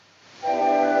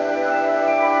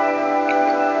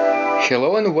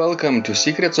Hello and welcome to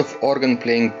Secrets of Organ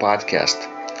Playing podcast.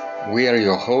 We are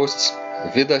your hosts,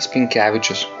 Vidas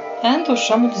Pinkevičius and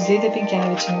Aušra Mudzytė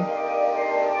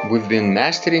Pinkevičienė. We've been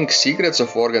mastering secrets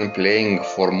of organ playing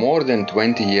for more than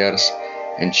 20 years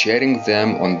and sharing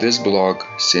them on this blog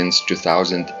since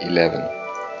 2011.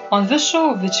 On this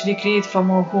show, which we create from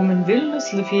our home in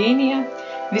Vilnius, Lithuania,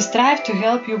 we strive to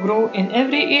help you grow in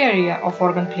every area of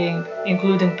organ playing,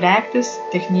 including practice,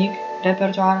 technique,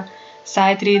 repertoire,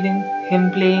 sight reading, hymn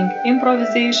playing,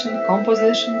 improvisation,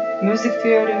 composition, music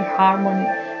theory, harmony,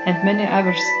 and many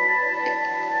others.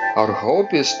 Our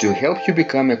hope is to help you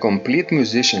become a complete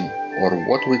musician, or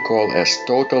what we call as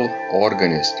total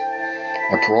organist,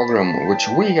 a program which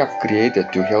we have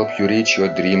created to help you reach your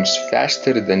dreams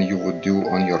faster than you would do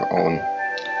on your own.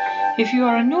 If you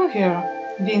are new here,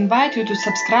 we invite you to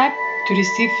subscribe to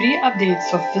receive free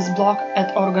updates of this blog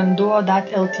at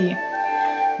organduo.lt.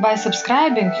 By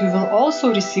subscribing, you will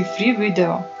also receive free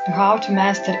video how to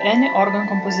master any organ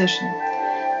composition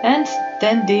and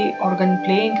 10-day organ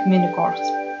playing mini course.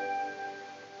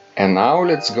 And now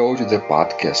let's go to the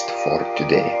podcast for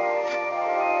today.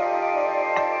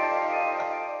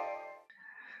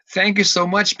 Thank you so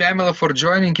much, Pamela, for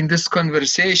joining in this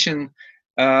conversation.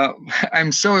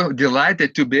 I'm so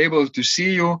delighted to be able to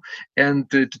see you and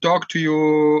to talk to you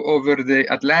over the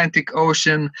Atlantic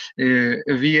Ocean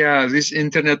via this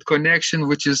internet connection,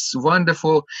 which is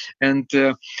wonderful. And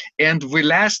we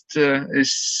last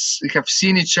have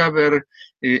seen each other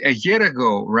a year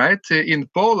ago, right, in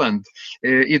Poland.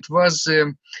 It was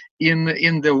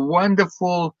in the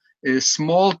wonderful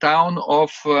small town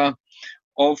of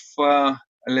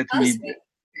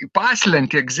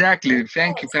Paslenk, exactly.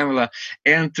 Thank you, Pamela.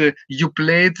 And you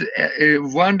played a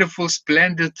wonderful,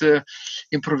 splendid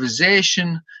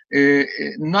improvisation,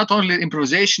 not only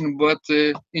improvisation, but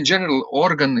in general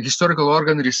historical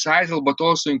organ recital, but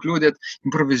also included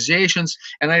improvisations.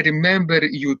 And I remember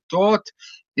you taught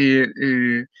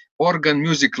organ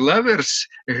music lovers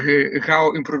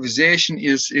how improvisation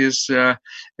is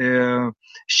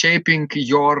shaping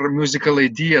your musical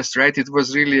ideas, right? It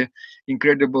was really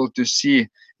incredible to see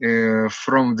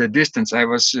from the distance. I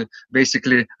was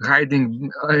basically hiding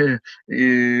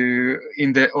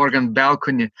in the organ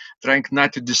balcony, trying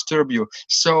not to disturb you.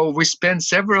 So we spent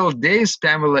several days,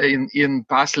 Pamela, in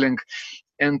Paslenk,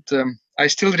 and I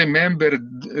still remember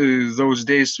those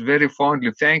days very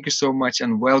fondly. Thank you so much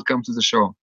and welcome to the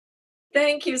show.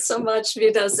 Thank you so much,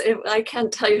 Vidas. I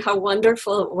can't tell you how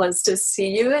wonderful it was to see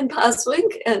you in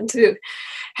Paslenk and to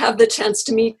have the chance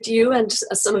to meet you and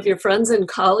some of your friends and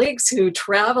colleagues who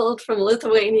traveled from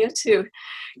Lithuania to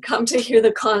come to hear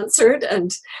the concert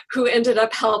and who ended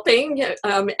up helping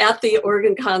at the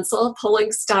organ console,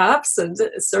 pulling stops and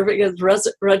serving as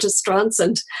registrants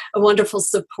and a wonderful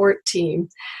support team.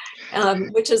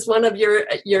 Which is one of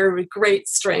your great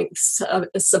strengths,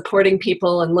 supporting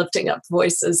people and lifting up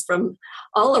voices from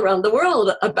all around the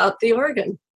world about the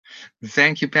organ.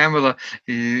 Thank you, Pamela.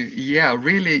 Yeah,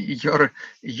 really, your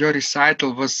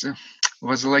recital was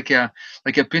like a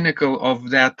pinnacle of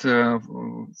that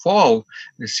fall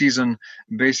season,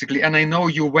 basically. And I know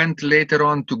you went later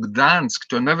on to Gdansk,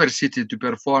 to another city, to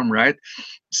perform, right?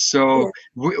 So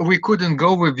we couldn't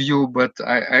go with you, but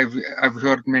I've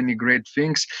heard many great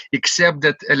things, except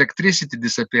that electricity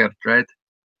disappeared, right?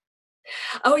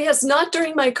 Oh yes, not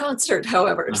during my concert,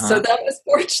 however. So that was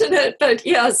fortunate. But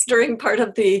yes, during part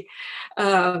of the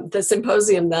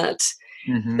symposium that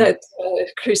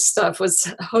Christoph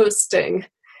was hosting.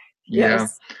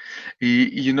 Yes.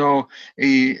 Yeah.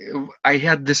 I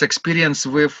had this experience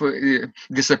with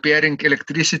disappearing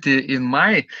electricity in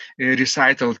my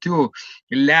recital too.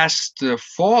 Last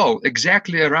fall,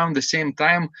 exactly around the same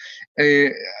time,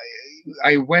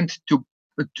 I went to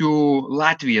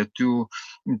Latvia, to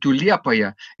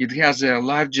Liepaja. It has the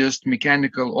largest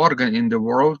mechanical organ in the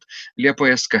world,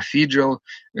 Liepaja's Cathedral,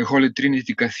 Holy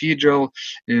Trinity Cathedral,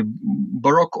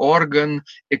 Baroque organ,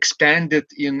 expanded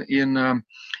in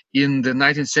the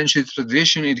 19th century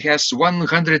tradition. It has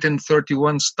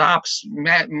 131 stops,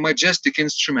 majestic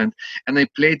instrument. And I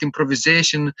played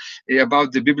improvisation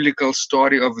about the biblical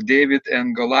story of David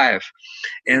and Goliath.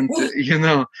 And,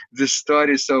 the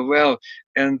story so well.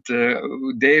 And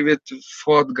David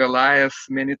fought Goliath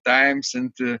many times,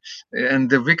 and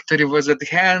the victory was at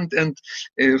hand. And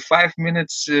 5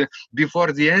 minutes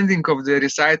before the ending of the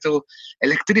recital,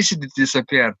 electricity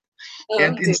disappeared.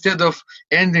 And instead of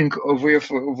ending with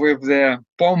the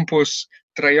pompous,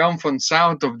 triumphant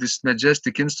sound of this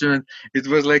majestic instrument, it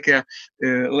was like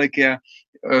a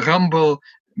humble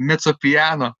mezzo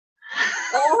piano.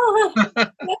 Oh.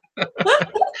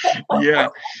 Yeah.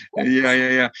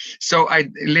 So I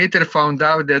later found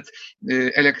out that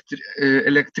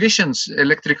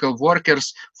electrical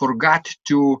workers forgot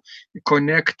to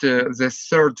connect the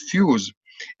third fuse,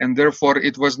 and therefore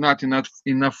it was not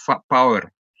enough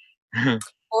power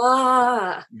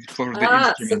Ah, for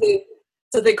the instrument.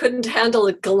 so they couldn't handle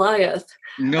a Goliath,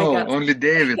 I No, guess. only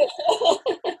David.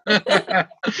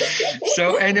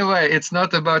 So anyway, it's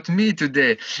not about me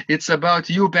today. It's about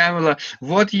you, Pamela.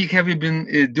 What have you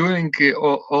been doing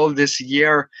all this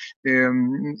year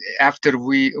after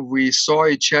we saw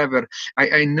each other?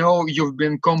 I know you've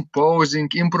been composing,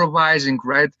 improvising,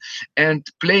 right, and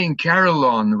playing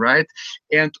carillon, right,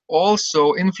 and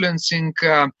also influencing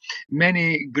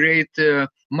many great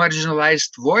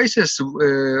marginalized voices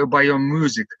by your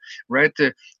music, right?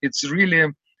 It's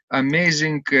really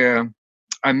amazing.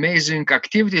 Amazing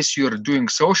activities you're doing,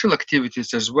 social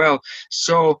activities as well.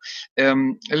 So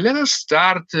let us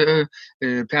start,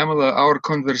 Pamela, our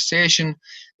conversation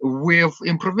with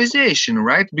improvisation,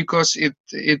 right? Because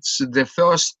it's the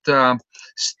first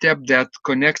step that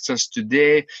connects us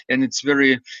today, and it's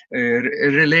very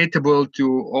relatable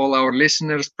to all our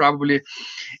listeners probably.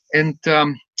 And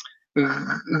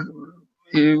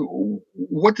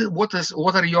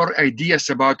what are your ideas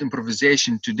about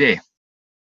improvisation today?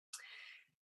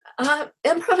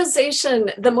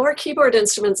 Improvisation, the more keyboard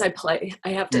instruments I play, I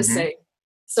have to Mm-hmm. say.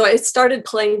 So I started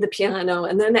playing the piano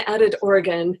and then added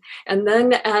organ and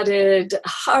then added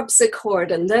harpsichord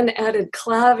and then added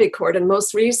clavichord and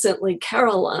most recently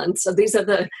carillon. So these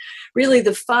are really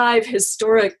the 5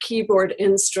 historic keyboard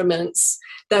instruments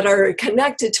that are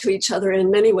connected to each other in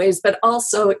many ways, but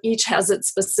also each has its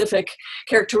specific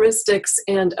characteristics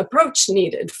and approach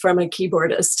needed from a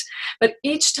keyboardist. But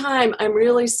each time I'm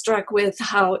really struck with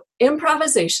how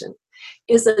improvisation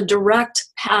is a direct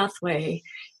pathway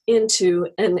into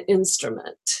an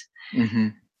instrument. Mm-hmm.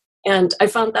 And I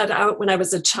found that out when I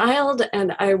was a child,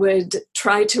 and I would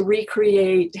try to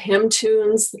recreate hymn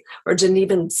tunes or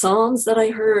Genevan psalms that I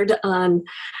heard on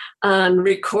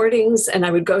recordings, and I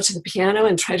would go to the piano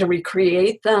and try to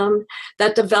recreate them.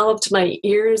 That developed my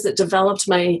ears, it developed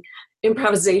my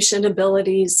improvisation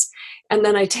abilities. And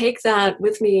then I take that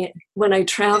with me when I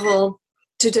travel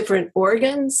to different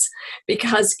organs,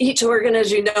 because each organ,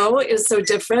 as you know, is so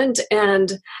different.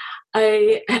 And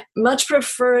I much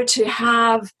prefer to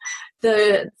have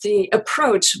the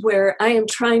approach where I am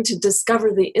trying to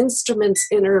discover the instrument's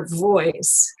inner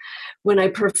voice when I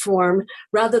perform,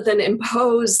 rather than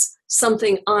impose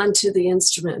something onto the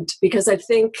instrument, because I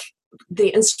think the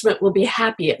instrument will be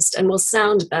happiest and will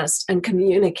sound best and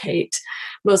communicate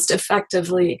most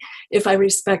effectively if I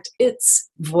respect its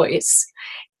voice.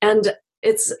 And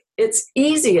it's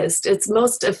easiest, it's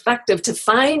most effective to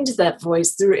find that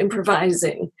voice through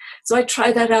improvising. So I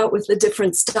try that out with the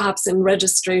different stops and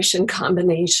registration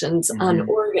combinations on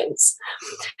organs.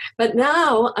 But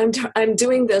now I'm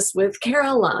doing this with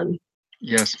carillon.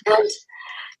 Yes. And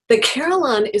the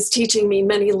carillon is teaching me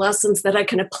many lessons that I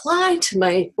can apply to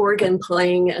my organ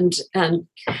playing and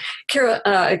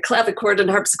clavichord and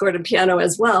harpsichord and piano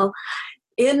as well,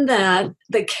 in that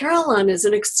the carillon is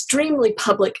an extremely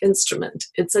public instrument.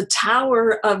 It's a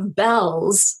tower of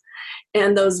bells,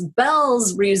 and those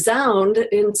bells resound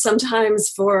in sometimes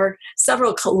for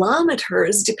several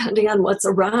kilometers, depending on what's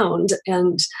around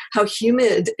and how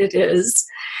humid it is.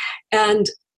 And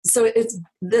so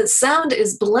the sound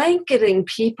is blanketing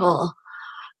people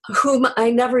whom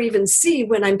I never even see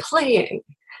when I'm playing.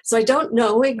 So I don't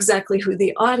know exactly who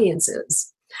the audience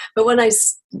is. But when I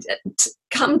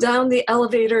come down the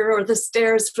elevator or the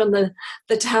stairs from the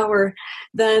tower,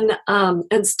 then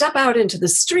and step out into the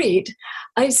street,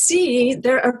 I see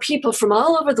there are people from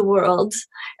all over the world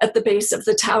at the base of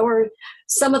the tower,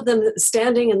 some of them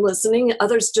standing and listening,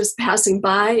 others just passing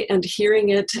by and hearing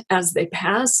it as they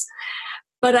pass.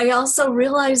 But I also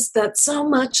realized that so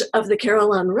much of the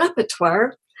carillon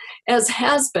repertoire, as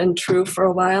has been true for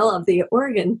a while of the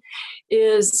organ,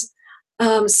 is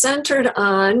centered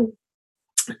on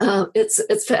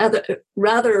it's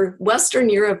rather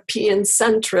Western European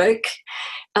centric.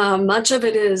 Much of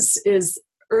it is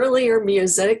earlier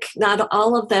music. Not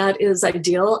all of that is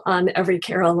ideal on every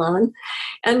carillon,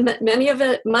 and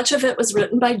much of it was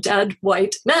written by dead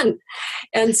white men,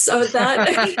 and so that.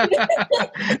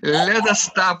 Let us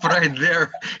stop right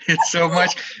there. It's so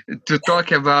much to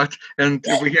talk about, and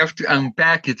we have to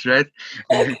unpack it, right?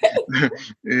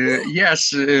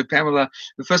 Yes, Pamela.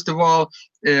 First of all,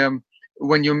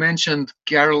 when you mentioned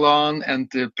carillon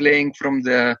and playing from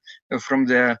the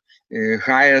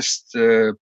highest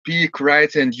peak,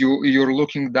 right? And you're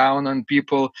looking down on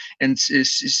people and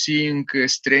seeing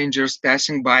strangers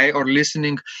passing by or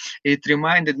listening. It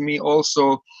reminded me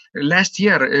also last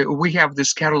year we have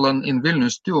this Carillon in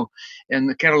Vilnius too, and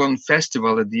the Carillon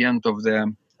festival at the end of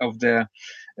the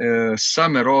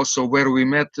summer also, where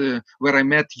where I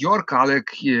met your colleague.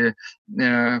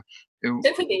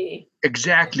 Tiffany.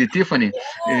 Exactly, Tiffany.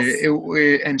 Yes.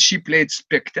 And she played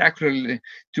spectacularly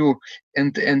too.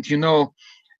 And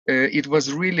it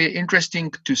was really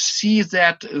interesting to see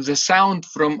that the sound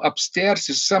from upstairs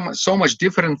is so much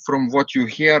different from what you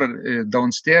hear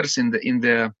downstairs in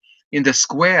the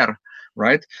square,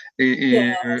 right?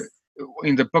 Yes.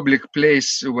 In the public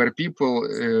place where people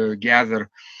gather.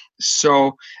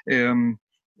 So.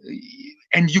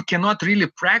 And you cannot really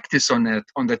practice on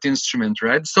that instrument,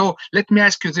 right? So let me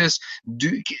ask you this: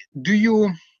 do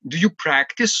you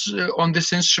practice on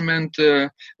this instrument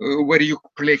where you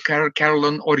play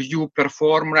carillon, or you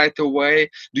perform right away?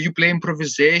 Do you play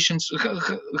improvisations?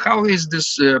 How is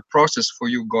this process for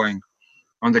you going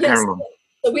on the Yes. carillon?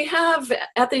 So we have,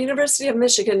 at the University of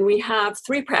Michigan, we have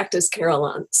 3 practice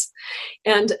carillons,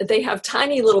 and they have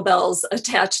tiny little bells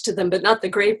attached to them, but not the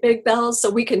great big bells, so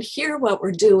we can hear what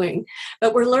we're doing.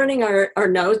 But we're learning our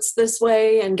notes this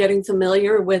way and getting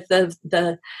familiar with the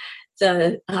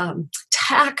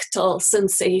tactile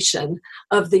sensation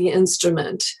of the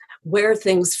instrument, where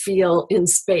things feel in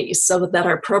space, so that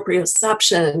our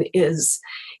proprioception is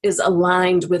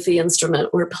aligned with the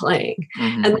instrument we're playing.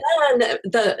 Mm-hmm. And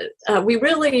then we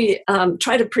really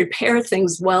try to prepare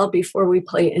things well before we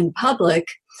play in public.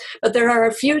 But there are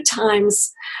a few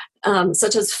times,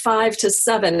 such as 5 to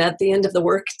 7 at the end of the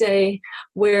workday,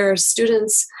 where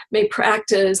students may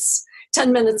practice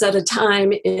 10 minutes at a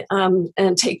time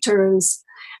and take turns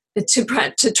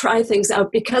to try things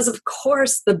out, because of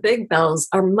course the big bells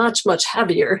are much, much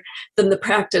heavier than the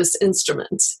practice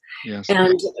instruments. Yes.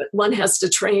 And one has to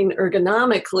train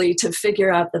ergonomically to figure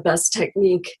out the best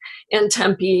technique and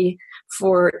tempi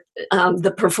for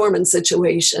the performance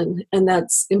situation. And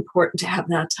that's important to have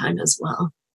that time as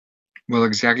well. Well,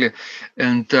 exactly.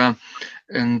 And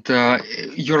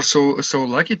you're so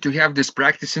lucky to have this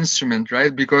practice instrument,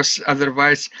 right? Because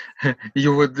otherwise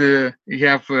you would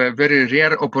have a very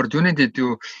rare opportunity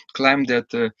to climb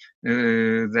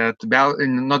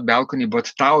not balcony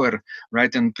but tower,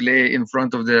 right, and play in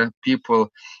front of the people.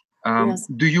 Yes.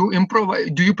 Do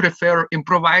you prefer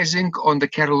improvising on the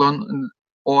carillon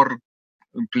or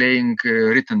playing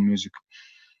written music?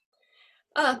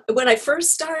 When I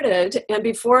first started, and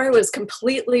before I was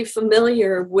completely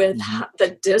familiar with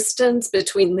the distance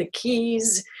between the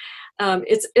keys,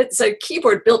 it's a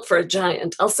keyboard built for a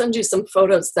giant. I'll send you some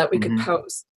photos that we could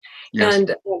post, Yes.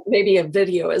 and maybe a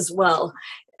video as well.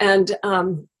 And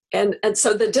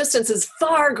so the distance is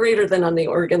far greater than on the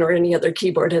organ or any other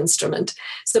keyboard instrument.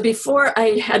 So before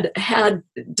I had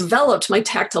developed my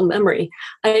tactile memory,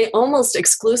 I almost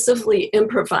exclusively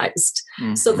improvised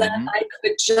so that I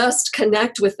could just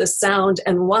connect with the sound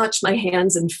and watch my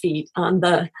hands and feet on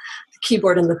the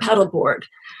keyboard and the pedal board.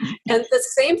 And the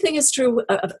same thing is true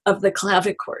of the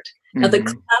clavichord. Now, the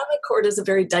clavichord is a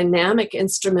very dynamic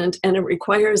instrument, and it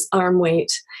requires arm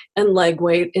weight and leg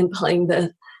weight in playing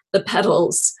the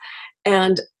pedals.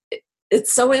 And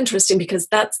it's so interesting because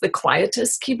that's the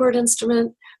quietest keyboard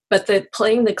instrument, but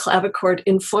playing the clavichord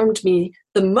informed me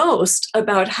the most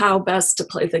about how best to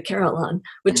play the carillon,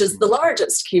 which is the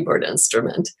largest keyboard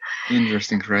instrument.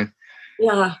 Interesting, right?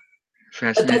 Yeah.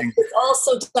 Fascinating. But it's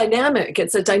also dynamic.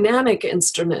 It's a dynamic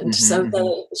instrument. So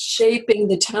the shaping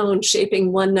the tone,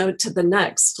 shaping one note to the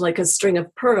next, like a string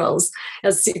of pearls,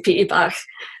 as C.P. Bach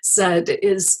said,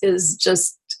 is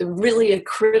just really a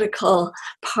critical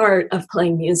part of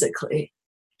playing musically.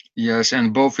 Yes,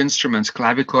 and both instruments,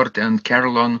 clavichord and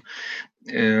carillon,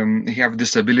 have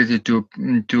this ability to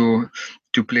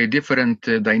play different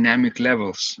dynamic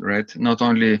levels, right? Not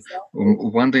only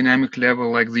one dynamic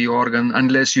level like the organ,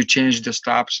 unless you change the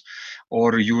stops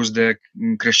or use the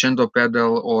crescendo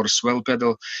pedal or swell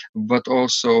pedal, but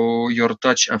also your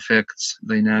touch affects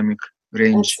dynamic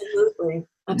range.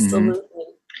 Absolutely.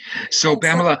 So,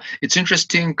 Pamela, it's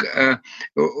interesting.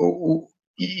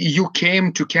 You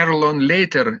came to carillon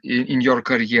later in your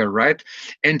career, right?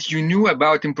 And you knew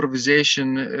about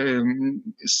improvisation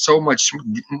so much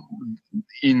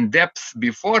in depth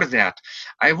before that.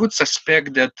 I would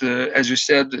suspect that, as you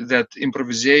said, that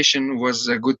improvisation was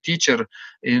a good teacher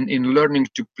in learning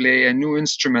to play a new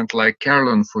instrument like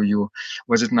carillon for you.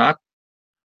 Was it not?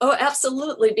 Oh,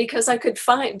 absolutely, because I could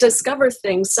discover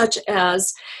things such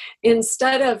as,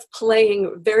 instead of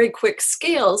playing very quick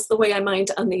scales the way I might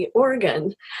on the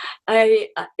organ,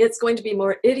 it's going to be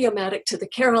more idiomatic to the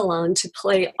carillon to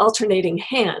play alternating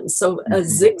hands, so a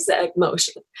zigzag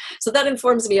motion. So that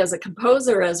informs me as a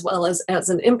composer as well as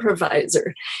an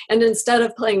improviser. And instead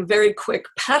of playing very quick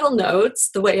pedal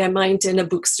notes the way I might in a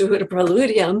Buxtehude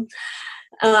Preludium,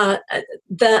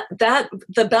 that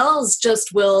the bells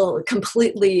just will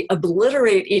completely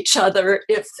obliterate each other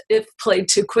if played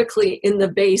too quickly in the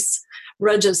bass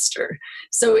register.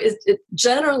 So it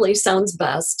generally sounds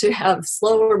best to have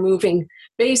slower moving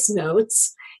bass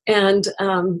notes and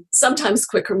sometimes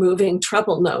quicker moving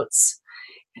treble notes.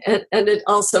 And it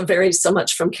also varies so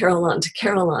much from carillon to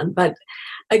carillon. But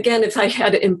again, if I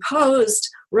had imposed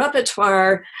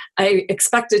repertoire I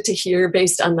expected to hear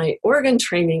based on my organ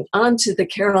training onto the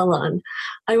carillon,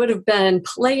 I would have been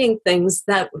playing things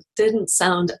that didn't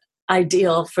sound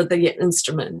ideal for the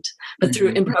instrument. But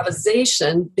through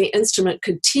improvisation, the instrument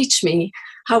could teach me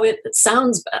how it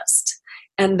sounds best.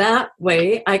 And that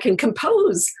way I can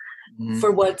compose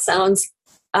for what sounds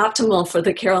optimal for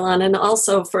the carillon, and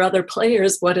also for other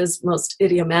players what is most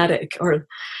idiomatic or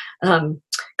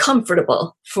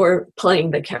comfortable for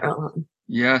playing the carillon.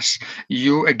 Yes,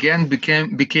 you again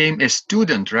became a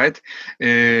student, right,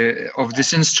 of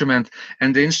this instrument,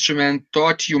 and the instrument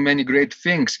taught you many great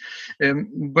things.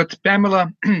 But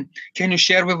Pamela, can you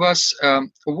share with us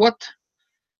what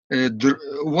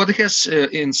has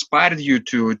inspired you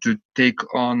to take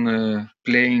on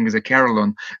playing the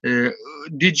carillon?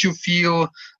 Did you feel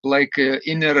like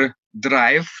inner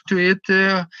drive to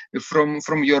it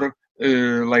from your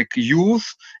like youth,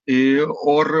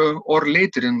 or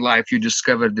later in life you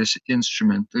discovered this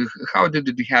instrument? How did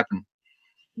it happen?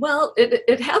 Well,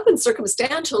 it happened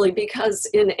circumstantially, because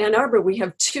in Ann Arbor we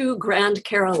have 2 grand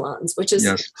carillons, which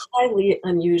is highly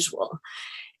unusual.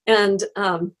 And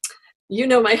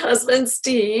my husband,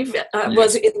 Steve,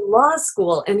 was in law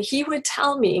school, and he would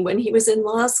tell me when he was in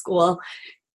law school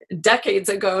decades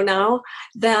ago now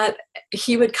that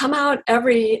he would come out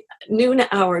every noon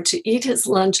hour to eat his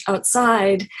lunch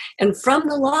outside, and from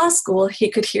the law school he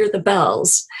could hear the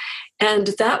bells. And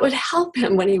that would help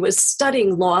him when he was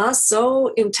studying law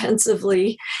so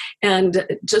intensively, and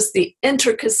just the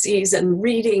intricacies and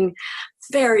reading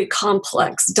very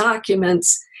complex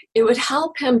documents. It would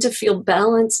help him to feel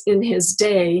balance in his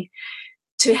day,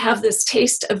 to have this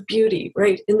taste of beauty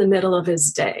right in the middle of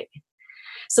his day.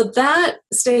 So that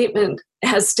statement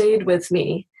has stayed with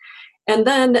me. And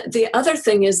then the other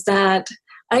thing is that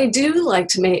I do like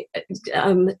to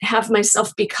have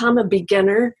myself become a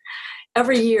beginner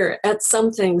every year at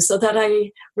something, so that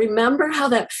I remember how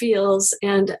that feels,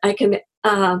 and I can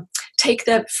take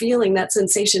that feeling, that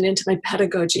sensation, into my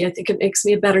pedagogy. I think it makes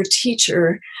me a better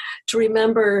teacher to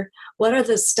remember what are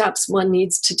the steps one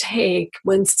needs to take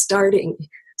when starting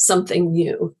something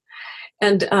new.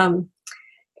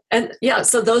 And yeah,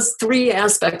 so those 3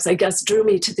 aspects, I guess, drew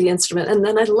me to the instrument. And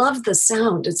then I love the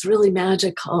sound. It's really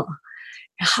magical,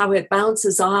 how it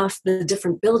bounces off the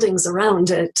different buildings around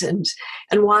it, and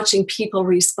watching people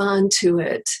respond to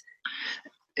it.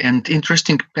 And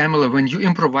interesting, Pamela, when you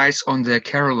improvise on the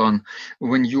carillon,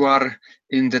 when you are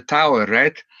in the tower,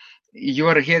 right, you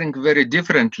are hearing very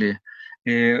differently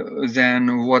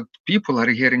than what people are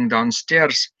hearing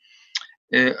downstairs.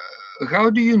 How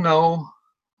do you know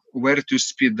where to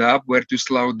speed up, where to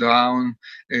slow down,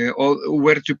 or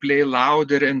where to play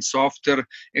louder and softer?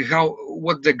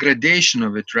 What the gradation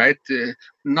of it, right?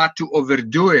 Not to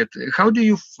overdo it. How do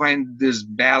you find this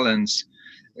balance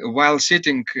while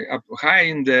sitting up high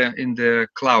in the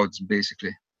clouds,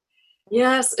 basically?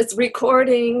 Yes, it's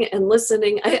recording and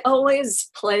listening. I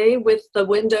always play with the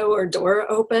window or door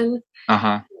open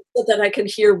so that I can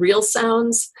hear real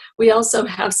sounds. We also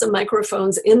have some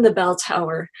microphones in the bell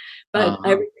tower, but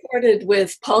I recorded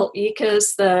with Paul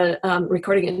Ekus, the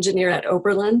recording engineer at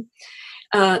Oberlin,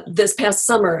 this past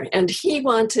summer, and he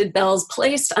wanted bells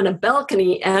placed on a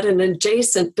balcony at an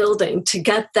adjacent building to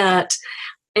get that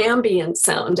ambient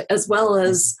sound, as well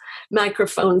as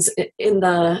microphones in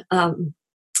the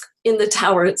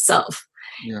tower itself.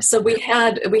 So we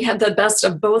had the best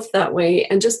of both that way,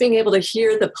 and just being able to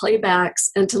hear the playbacks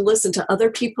and to listen to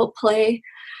other people play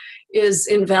is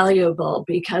invaluable,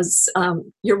 because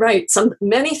you're right,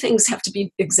 many things have to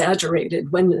be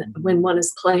exaggerated when one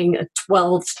is playing a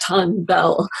 12-ton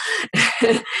bell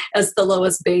as the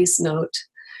lowest bass note.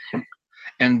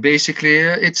 and basically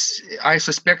I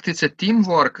suspect it's a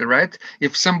teamwork, right?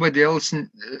 If somebody else,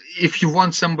 if you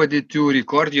want somebody to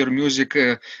record your music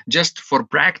just for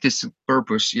practice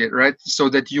purpose, yeah, right, so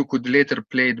that you could later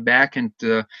play it back and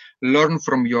learn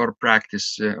from your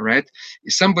practice, right,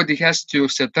 somebody has to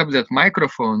set up that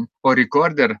microphone or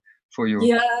recorder for you.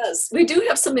 Yes, we do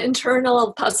have some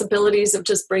internal possibilities of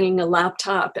just bringing a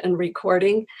laptop and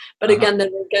recording, but again, then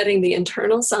we're getting the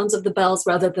internal sounds of the bells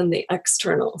rather than the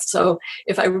external. So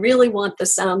if I really want the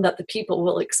sound that the people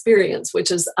will experience,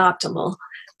 which is optimal,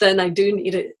 then I do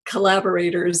need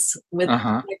collaborators with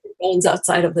microphones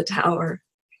outside of the tower.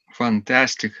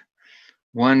 Fantastic.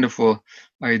 Wonderful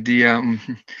idea.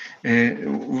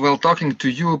 Well, talking to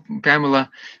you, Pamela,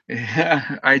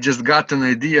 I just got an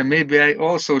idea. Maybe I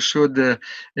also should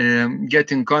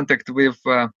get in contact with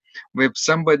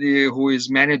somebody who is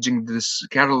managing this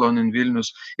carillon in Vilnius.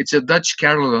 It's a Dutch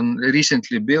carillon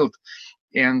recently built,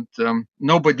 and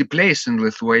nobody plays in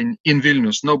Lithuania, in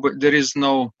Vilnius. Nobody, there is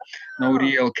no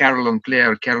real carillon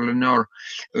player, carillonneur.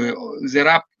 There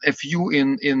are a few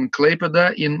in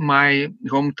Klaipėda, in my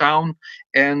hometown,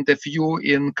 and a few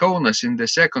in Kaunas, in the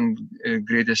second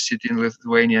greatest city in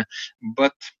Lithuania,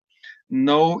 but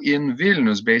no in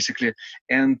Vilnius, basically.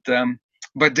 And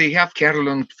but they have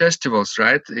carillon festivals,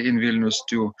 right, in Vilnius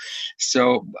too.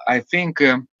 So I think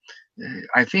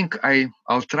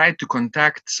I'll try to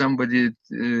contact somebody,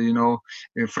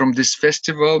 from this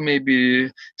festival,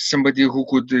 maybe somebody who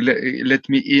could let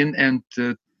me in and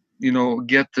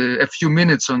get a few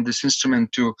minutes on this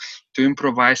instrument to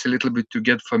improvise a little bit, to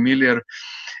get familiar,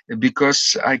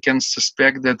 because I can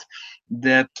suspect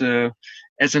that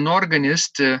as an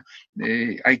organist,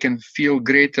 I can feel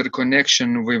greater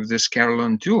connection with this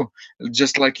carillon too,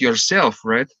 just like yourself,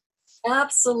 right?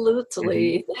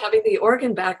 Absolutely. Having the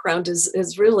organ background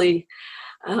is really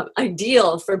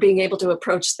ideal for being able to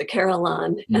approach the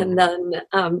carillon. And then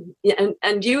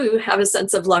and you have a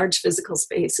sense of large physical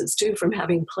spaces too, from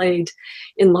having played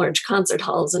in large concert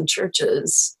halls and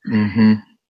churches.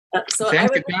 So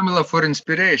thank you, Pamela, for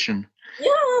inspiration. Yeah,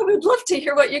 I would love to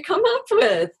hear what you come up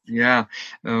with. Yeah,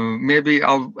 maybe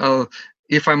I'll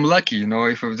if I'm lucky,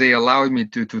 if they allow me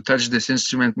to touch this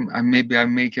instrument, maybe I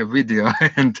make a video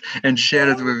and share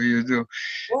it with you too.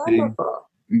 Wonderful.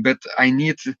 But I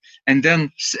need, and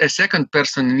then a second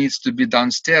person needs to be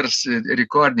downstairs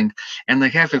recording. And I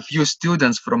have a few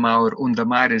students from our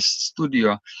Undamaris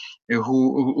studio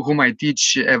whom I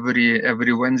teach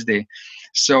every Wednesday.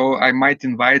 So I might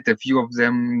invite a few of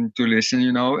them to listen,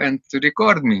 and to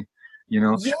record me,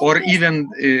 yes. Or even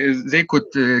they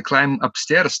could climb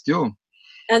upstairs too.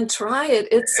 And try it.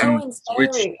 It's so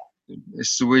inspiring.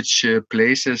 Switch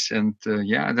places, and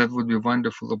that would be a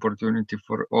wonderful opportunity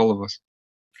for all of us.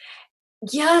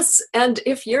 Yes, and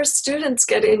if your students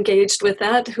get engaged with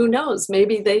that, who knows?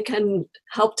 Maybe they can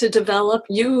help to develop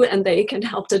you, and they can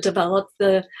help to develop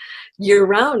the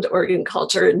year-round organ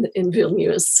culture in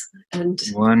Vilnius. And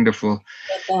wonderful.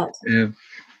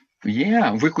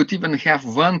 We could even have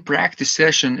one practice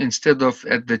session instead of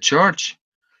at the church.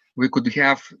 We could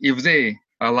have, if they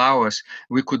allow us,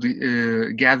 we could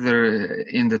gather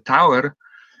in the tower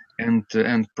and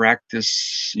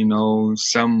practice,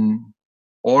 some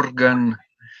organ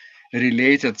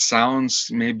related sounds,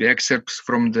 maybe excerpts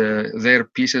from their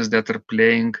pieces that are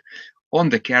playing on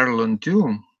the carillon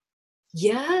too.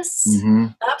 Yes,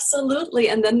 absolutely.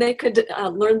 And then they could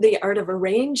learn the art of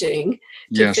arranging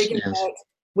to figure out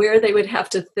where they would have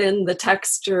to thin the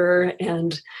texture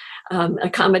and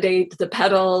accommodate the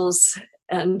pedals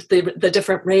and the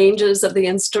different ranges of the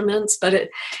instruments. But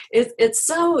it's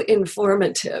so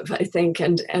informative, I think,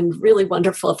 and really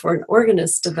wonderful for an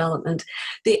organist development.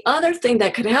 The other thing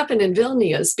that could happen in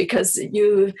Vilnius, because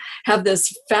you have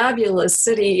this fabulous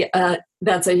city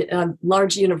that's a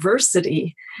large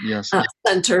university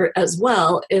center as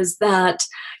well, is that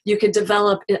you could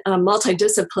develop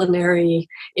multidisciplinary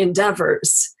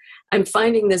endeavors. I'm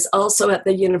finding this also at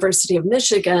the University of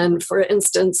Michigan. For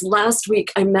instance, last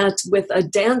week I met with a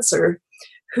dancer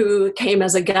who came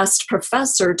as a guest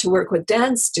professor to work with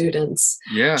dance students.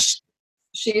 Yes.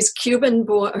 She's Cuban.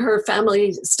 Her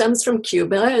family stems from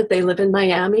Cuba. They live in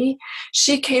Miami.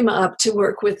 She came up to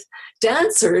work with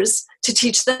dancers to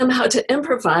teach them how to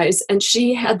improvise, and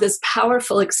she had this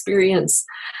powerful experience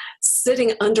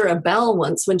sitting under a bell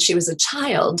once when she was a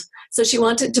child. So she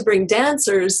wanted to bring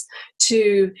dancers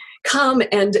to come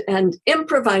and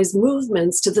improvise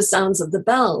movements to the sounds of the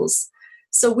bells.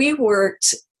 So we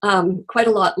worked quite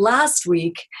a lot last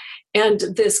week, and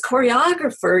this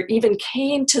choreographer even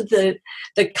came to the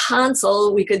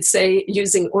console, we could say,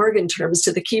 using organ terms,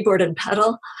 to the keyboard and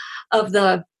pedal of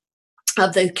the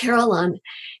carillon,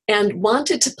 and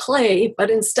wanted to play, but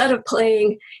instead of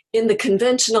playing in the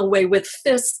conventional way with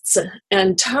fists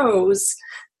and toes,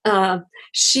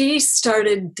 she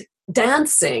started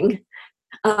dancing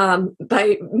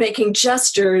by making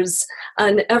gestures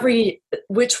on every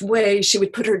which way. She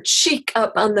would put her cheek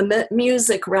up on the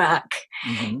music rack,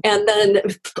 and then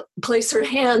place her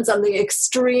hands on the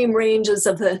extreme ranges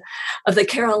of the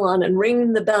carillon and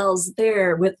ring the bells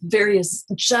there with various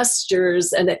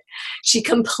gestures. And she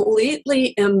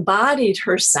completely embodied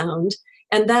her sound,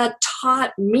 and that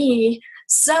taught me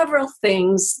several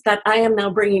things that I am now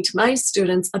bringing to my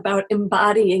students about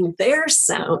embodying their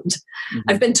sound.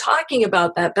 I've been talking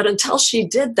about that, but until she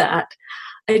did that,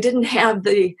 I didn't have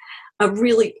a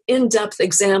really in-depth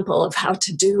example of how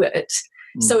to do it.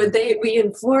 So we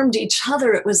informed each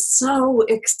other. It was so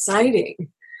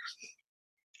exciting.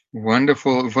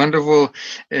 Wonderful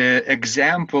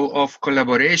example of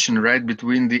collaboration, right,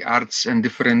 between the arts and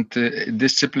different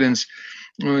disciplines.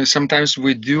 Sometimes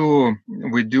we do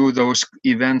those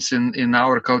events in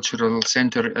our cultural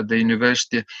center at the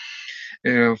university.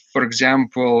 For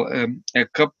example, a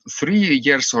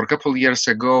couple years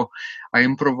ago, I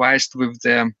improvised with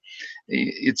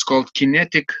it's called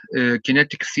Kinetic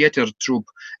Theater Troupe,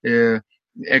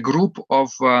 a group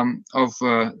of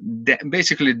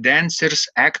basically dancers,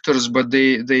 actors, but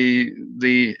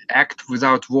they act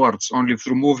without words, only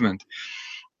through movement.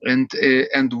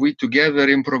 And we together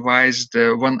improvised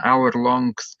 1 hour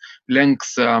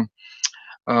length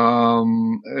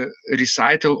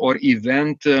recital or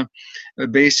event,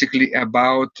 basically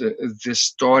about the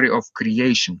story of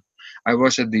creation. I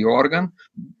was at the organ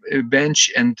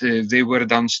bench, and they were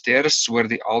downstairs where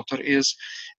the altar is,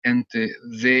 and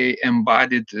they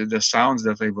embodied the sounds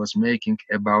that I was making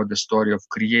about the story of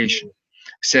creation.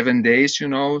 7 days,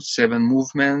 7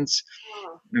 movements,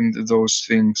 and those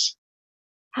things.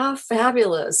 How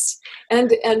fabulous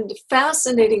and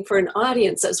fascinating for an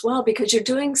audience as well, because you're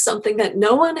doing something that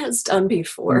no one has done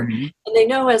before. And they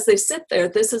know as they sit there,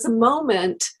 this is a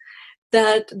moment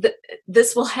that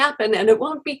this will happen, and it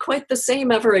won't be quite the same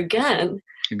ever again.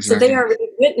 Exactly. So they are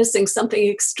witnessing something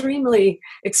extremely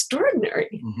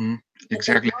extraordinary.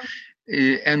 Exactly.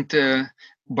 And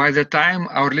by the time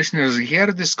our listeners hear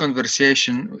this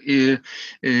conversation,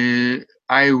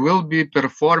 I will be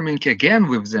performing again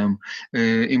with them,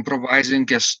 improvising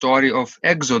a story of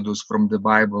Exodus from the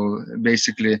Bible,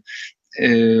 basically,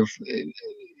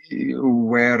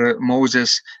 where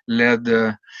Moses led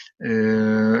the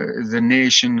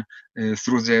nation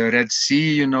through the Red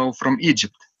Sea, from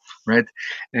Egypt, right?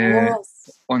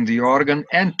 On the organ,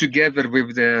 and together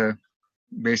with the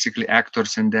basically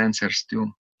actors and dancers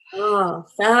too. Oh,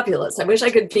 fabulous. I wish I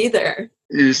could be there.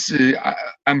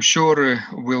 I'm sure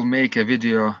we'll make a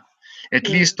video, at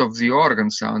least of the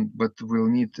organ sound, but we'll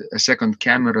need a second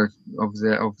camera of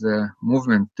the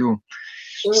movement too.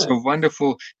 Sure. So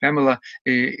wonderful, Pamela.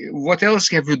 What else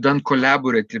have you done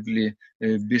collaboratively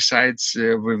besides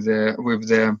with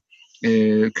the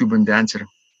Cuban dancer?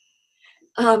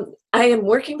 I am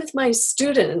working with my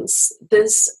students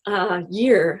this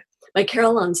year, my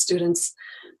carillon students,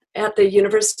 at the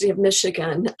University of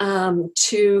Michigan,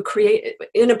 to create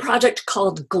in a project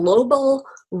called Global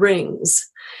Rings.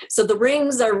 So the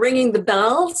rings are ringing the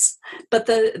bells, but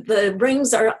the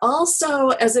rings are also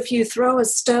as if you throw a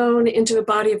stone into a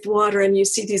body of water and you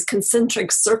see these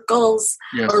concentric circles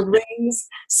or rings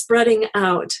spreading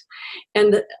out.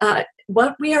 And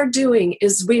what we are doing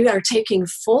is we are taking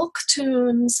folk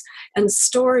tunes and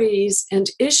stories and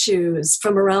issues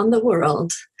from around the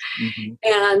world.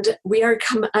 And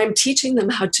I'm teaching them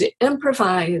how to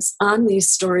improvise on these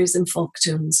stories and folk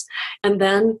tunes, and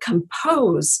then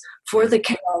compose for the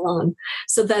carillon,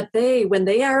 so that when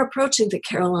they are approaching the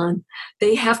carillon,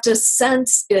 they have to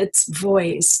sense its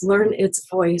voice, learn its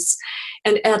voice.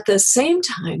 And at the same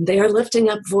time, they are lifting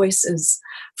up voices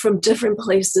from different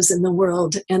places in the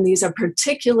world. And these are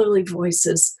particularly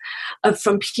voices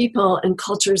from people and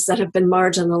cultures that have been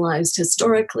marginalized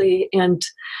historically and,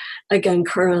 again,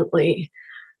 currently.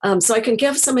 So I can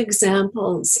give some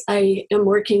examples. I am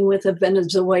working with a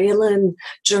Venezuelan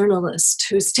journalist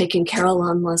who's taking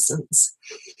carillon lessons.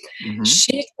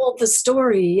 She told the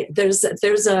story. There's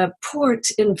a port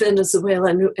in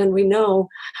Venezuela, and we know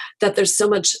that there's so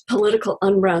much political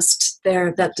unrest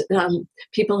there that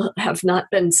people have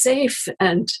not been safe,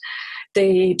 and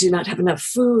they do not have enough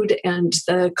food, and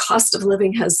the cost of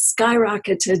living has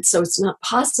skyrocketed, so it's not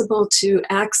possible to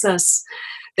access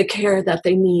the care that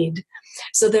they need.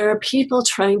 So there are people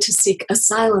trying to seek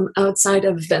asylum outside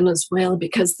of Venezuela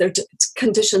because their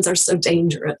conditions are so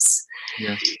dangerous.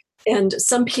 and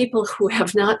some people who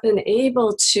have not been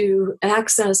able to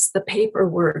access the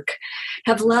paperwork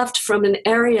have left from an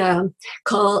area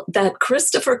called that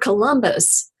Christopher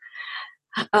Columbus,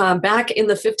 back in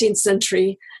the 15th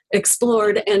century,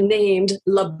 explored and named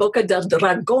La Boca del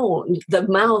Dragón, the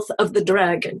mouth of the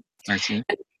dragon. I see.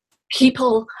 And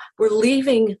people were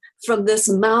leaving from this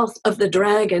mouth of the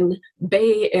dragon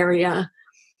Bay area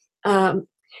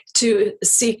to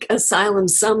seek asylum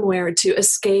somewhere to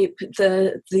escape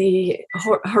the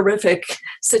horrific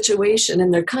situation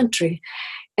in their country.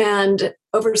 And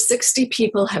over 60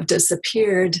 people have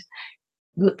disappeared.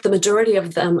 The majority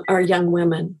of them are young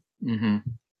women. Mm-hmm.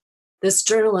 This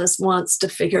journalist wants to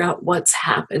figure out what's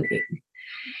happening.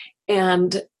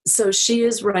 And so she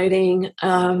is writing,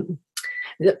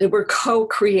 we're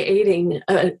co-creating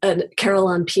a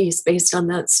Carillon piece based on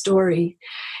that story.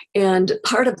 And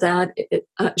part of that,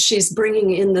 she's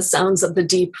bringing in the sounds of the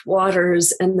deep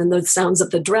waters and then the sounds of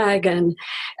the dragon,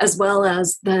 as well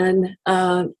as then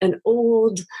an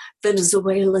old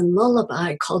Venezuelan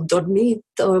lullaby called Dormite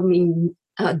Mi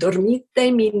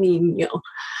Niño.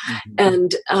 Mm-hmm.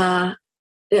 And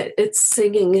it's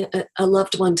singing a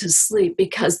loved one to sleep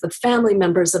because the family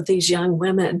members of these young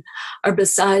women are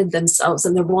beside themselves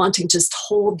and they're wanting just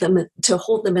hold them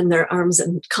in their arms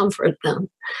and comfort them.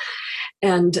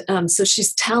 And so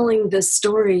she's telling this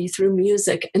story through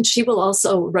music, and she will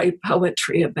also write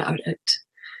poetry about it.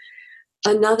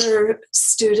 Another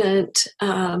student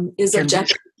is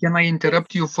objecting. Can I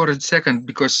interrupt you for a second?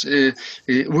 Because we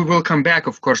will come back,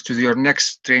 of course, to your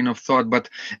next train of thought. But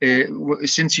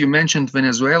since you mentioned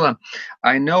Venezuela,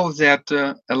 I know that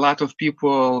a lot of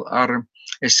people are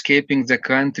escaping the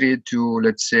country to,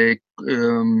 let's say,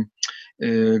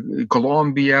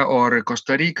 Colombia or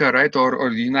Costa Rica, right,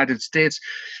 or the United States,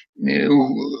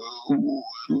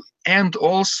 and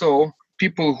also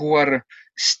people who are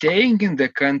staying in the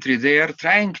country, they are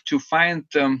trying to find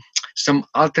some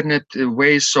alternate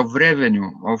ways of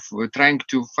revenue, of trying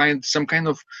to find some kind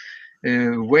of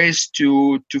ways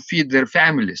to feed their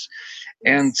families.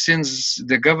 And since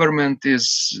the government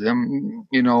is,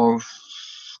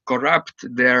 corrupt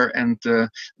there, and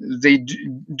they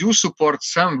do support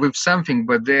some with something,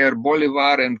 but their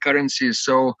bolivar and currency is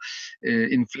so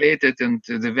inflated, and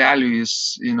the value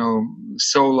is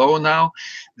so low now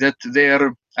that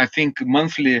their, I think,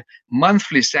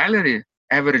 monthly salary,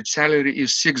 average salary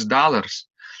is $6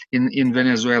 in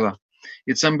Venezuela.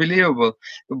 It's unbelievable,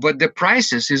 but the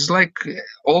prices is like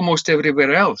almost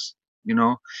everywhere else,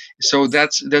 so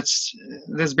that's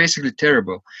basically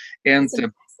terrible. And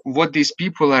what these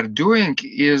people are doing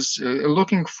is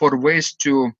looking for ways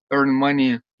to earn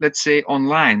money, let's say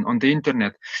online on the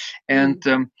internet. And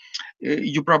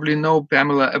you probably know,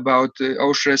 Pamela, about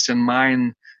Oshra's and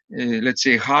mine, let's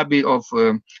say, hobby of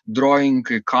drawing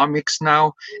comics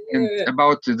now, and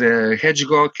about the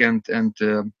hedgehog and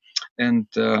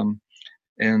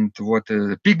what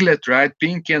Piglet, right,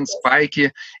 Pinky and Spiky,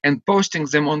 and posting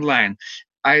them online.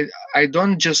 I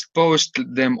don't just post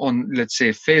them on, let's say,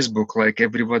 Facebook like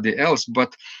everybody else,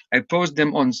 but I post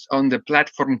them on the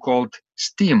platform called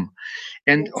Steam.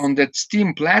 And on that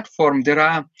Steam platform, there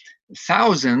are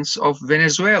thousands of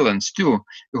Venezuelans too,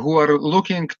 who are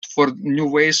looking for new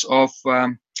ways of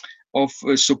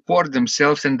support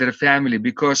themselves and their family,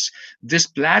 because this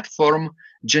platform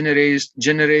generates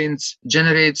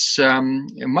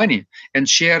money and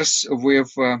shares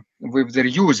with their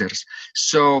users.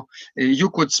 So you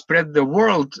could spread the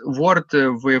word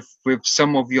with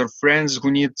some of your friends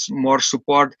who need more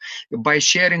support by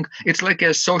sharing. It's like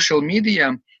a social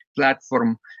media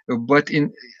platform, but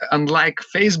unlike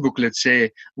Facebook, let's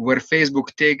say, where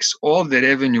Facebook takes all the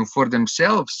revenue for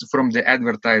themselves from the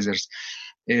advertisers,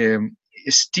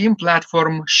 Steam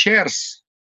platform shares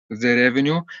the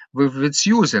revenue with its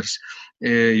users,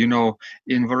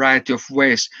 in variety of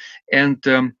ways. And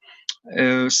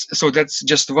so that's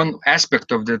just one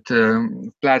aspect of that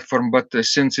platform. But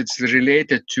since it's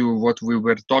related to what we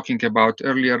were talking about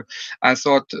earlier, I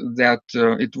thought that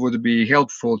it would be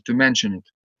helpful to mention it.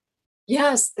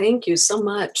 Yes, thank you so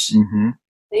much. Mm-hmm.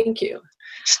 Thank you.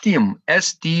 Steam,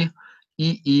 STEEM.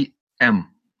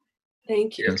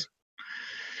 Thank you. Yes.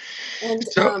 And,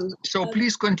 so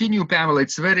please continue, Pamela.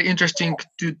 It's very interesting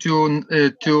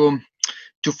to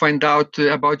find out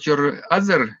about your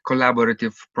other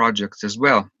collaborative projects as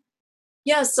well.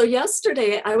 Yes. So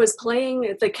yesterday I was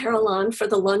playing the Carillon for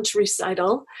the lunch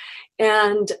recital,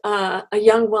 and a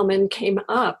young woman came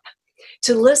up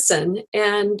to listen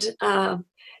and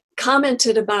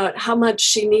commented about how much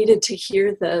she needed to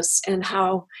hear this and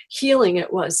how healing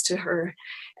it was to her.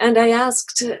 And I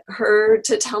asked her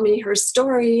to tell me her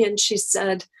story, and she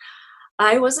said,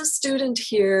 I was a student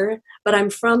here, but I'm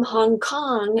from Hong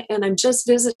Kong and I'm just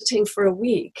visiting for a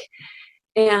week.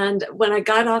 And when I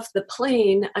got off the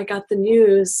plane, I got the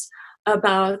news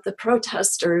about the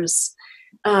protesters,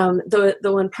 the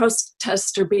one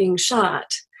protester being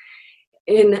shot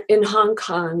in Hong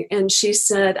Kong. And she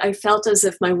said, I felt as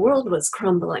if my world was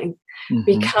crumbling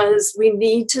because we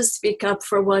need to speak up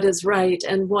for what is right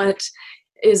and what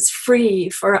is free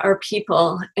for our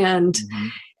people.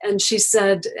 And she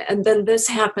said, and then this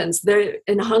happens. There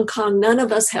in Hong Kong, none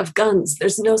of us have guns.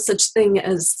 There's no such thing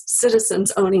as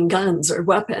citizens owning guns or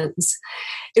weapons.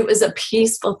 It was a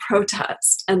peaceful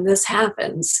protest, and this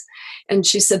happens. And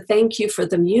she said, thank you for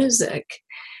the music.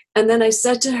 And then I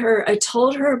said to her, I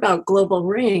told her about Global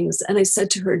Rings, and I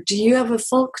said to her, do you have a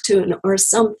folk tune or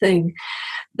something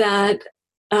that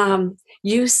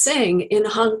you sing in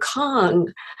Hong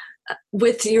Kong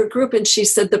with your group? And she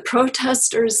said, the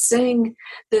protesters sing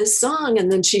this song.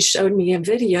 And then she showed me a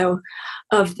video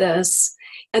of this,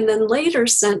 and then later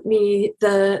sent me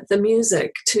the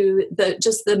music to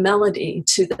just the melody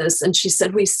to this. And she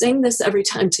said, we sing this every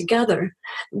time together.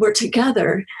 We're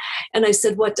together. And I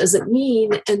said, what does it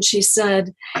mean? And she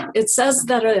said, it says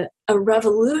that a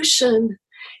revolution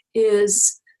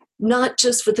is not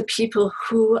just for the people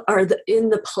who are in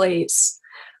the place,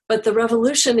 but the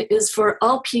revolution is for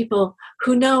all people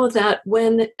who know that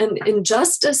when an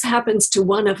injustice happens to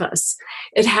one of us,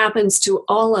 it happens to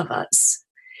all of us.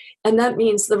 And that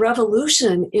means the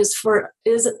revolution is for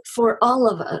all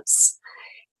of us.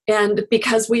 And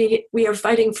because we are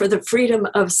fighting for the freedom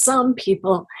of some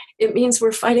people, it means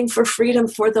we're fighting for freedom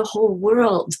for the whole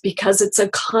world, because it's a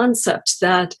concept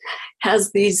that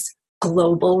has these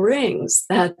global rings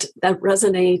that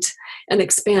resonate and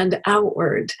expand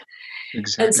outward.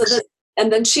 Exactly.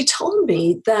 And then she told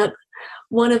me that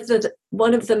one of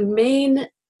the main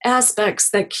aspects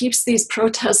that keeps these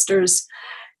protesters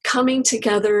coming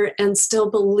together and still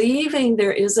believing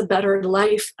there is a better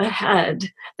life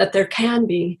ahead, that there can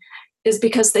be, is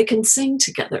because they can sing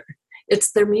together.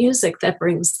 It's their music that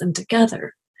brings them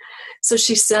together. So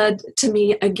she said to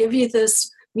me, I give you this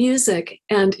music,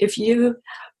 and if you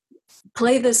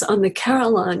play this on the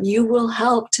carillon, you will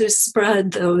help to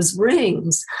spread those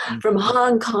rings from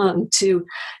Hong Kong to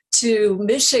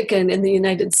Michigan in the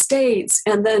United States,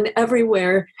 and then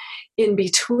everywhere in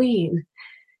between.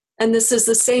 And this is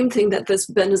the same thing that this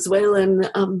Venezuelan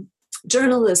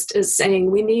journalist is saying.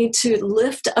 We need to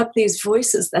lift up these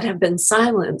voices that have been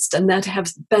silenced and that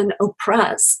have been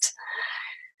oppressed.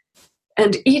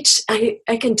 And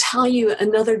I can tell you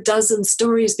another dozen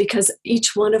stories, because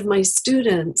each one of my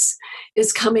students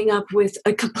is coming up with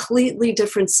a completely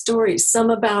different story. Some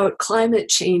about climate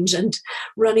change and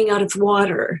running out of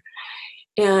water,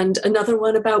 and another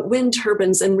one about wind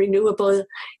turbines and renewable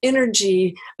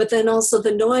energy, but then also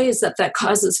the noise that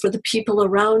causes for the people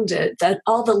around it, that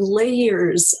all the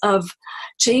layers of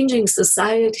changing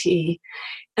society.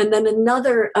 And then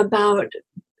another about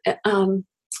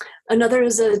another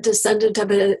is a descendant of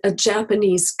a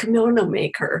Japanese kimono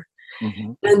maker.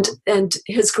 And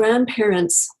his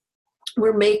grandparents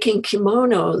were making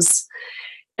kimonos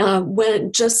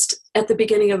when just at the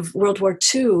beginning of World War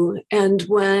II, and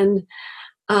when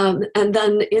and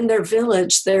then in their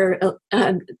village, their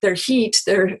heat,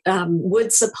 their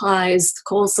wood supplies,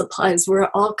 coal supplies were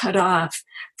all cut off,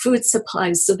 food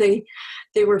supplies. So they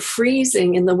were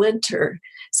freezing in the winter.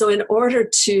 So in order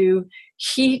to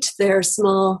heat their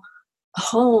small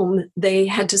home, they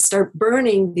had to start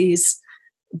burning these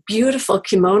beautiful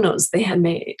kimonos they had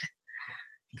made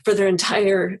for their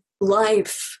entire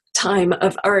lifetime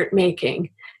of art making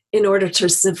in order to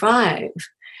survive.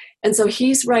 And so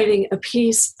he's writing a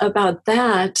piece about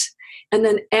that. And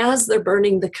then as they're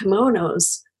burning the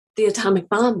kimonos, the atomic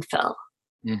bomb fell.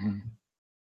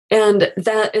 And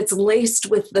that it's laced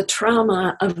with the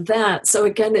trauma of that. So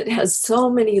again, it has so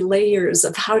many layers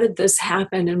of how did this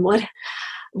happen, and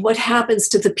what happens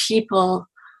to the people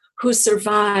who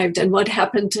survived, and what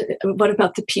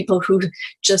about the people who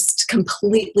just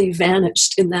completely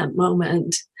vanished in that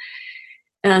moment.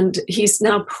 And he's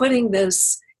now putting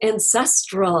this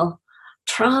ancestral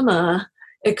trauma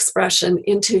expression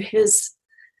into his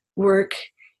work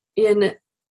in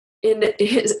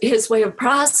his way of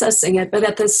processing it, but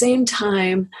at the same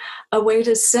time, a way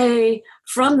to say,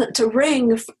 to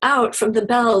ring out from the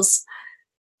bells,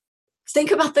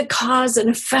 think about the cause and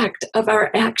effect of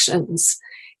our actions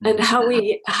and how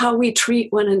we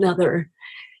treat one another,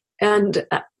 and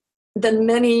the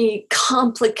many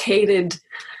complicated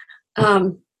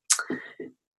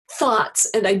thoughts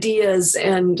and ideas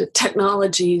and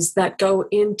technologies that go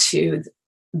into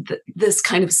this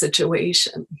kind of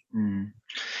situation.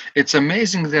 It's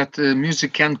amazing that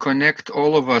music can connect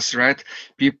all of us, right?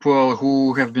 People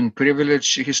who have been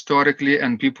privileged historically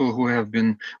and people who have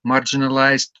been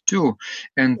marginalized too,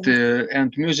 and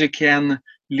music can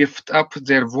lift up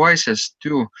their voices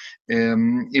too,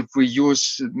 if we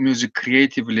use music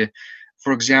creatively.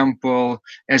 For example,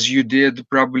 as you did,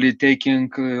 probably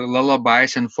taking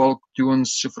lullabies and folk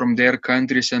tunes from their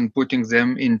countries and putting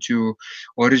them into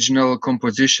original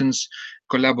compositions,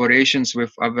 collaborations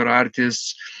with other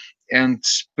artists, and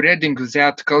spreading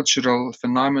that cultural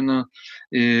phenomena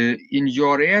in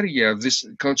your area, this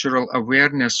cultural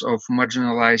awareness of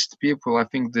marginalized people. I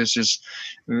think this is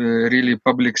really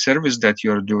public service that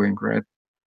you're doing, right?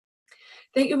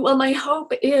 Thank you. Well, my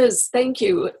hope is, thank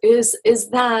you, is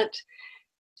that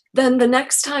then the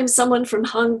next time someone from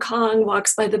Hong Kong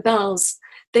walks by the bells,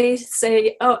 they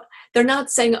say, oh, they're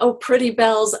not saying, oh, pretty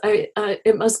bells,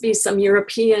 it must be some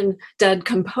European dead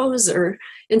composer.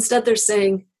 Instead, they're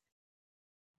saying,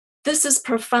 this is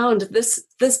profound. This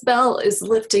bell is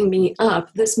lifting me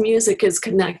up. This music is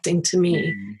connecting to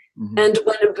me. Mm-hmm. And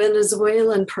when a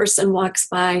Venezuelan person walks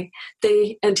by,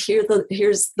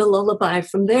 here's the lullaby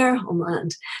from their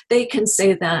homeland, they can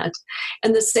say that.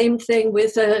 And the same thing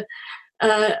with a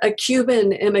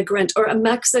Cuban immigrant or a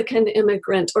Mexican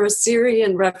immigrant or a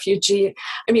Syrian refugee.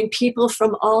 I mean, people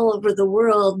from all over the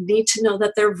world need to know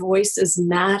that their voices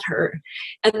matter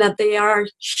and that they are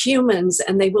humans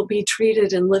and they will be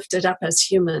treated and lifted up as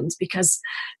humans, because,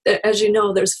 as you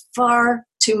know, there's far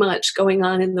too much going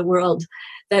on in the world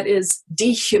that is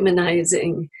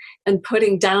dehumanizing and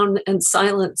putting down and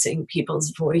silencing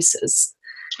people's voices.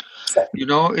 You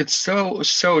know, it's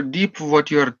so deep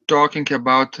what you're talking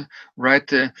about,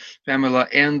 right, Pamela?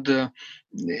 And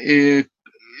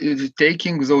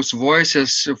taking those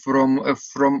voices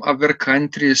from other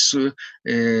countries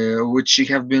which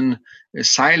have been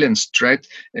silenced, right,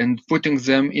 and putting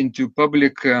them into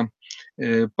public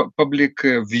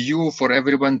view for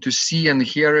everyone to see and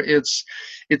hear.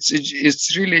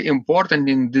 It's really important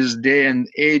in this day and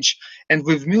age. And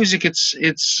with music,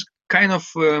 it's kind of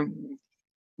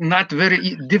not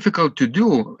very difficult to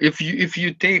do. If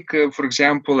you take, for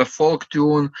example, a folk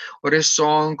tune or a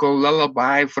song or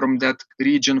lullaby from that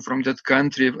region, from that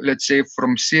country, let's say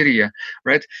from Syria,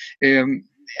 right?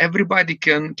 Everybody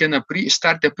can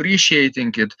start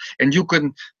appreciating it, and you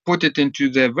can put it into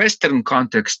the Western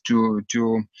context to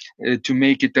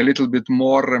make it a little bit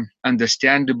more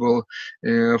understandable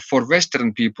for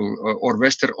Western people or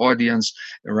Western audience,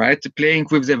 right? Playing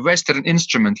with the Western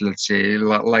instrument, let's say,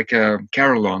 like a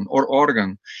carillon or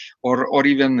organ, or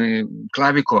even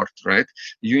clavichord, right?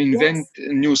 You invent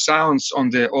new sounds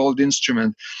on the old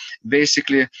instrument,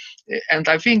 basically. And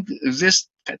I think this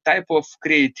type of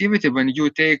creativity, when you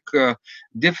take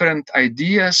different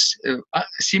ideas,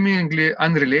 seemingly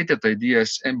unrelated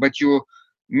ideas, but you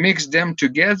mix them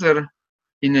together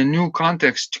in a new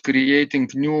context, creating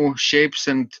new shapes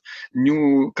and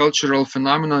new cultural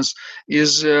phenomena,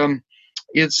 is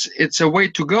it's a way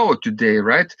to go today,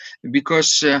 right?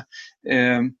 Because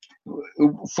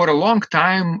for a long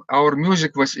time, our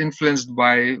music was influenced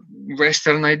by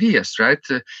Western ideas, right?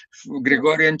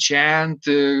 Gregorian chant,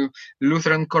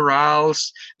 Lutheran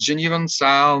chorales, Genevan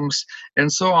psalms,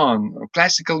 and so on.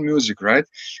 Classical music, right?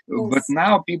 Yes. But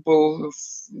now people,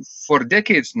 for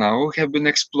decades now, have been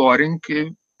exploring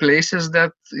places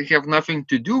that have nothing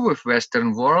to do with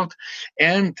Western world,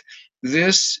 and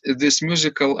this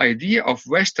musical idea of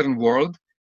Western world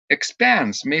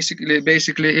expands.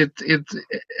 Basically it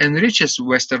enriches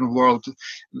Western world,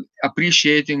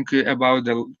 appreciating about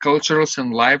the cultures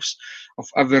and lives of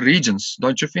other regions,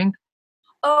 don't you think?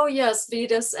 Oh yes,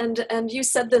 Vidas, and you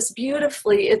said this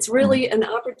beautifully. It's really an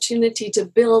opportunity to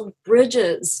build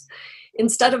bridges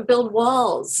instead of build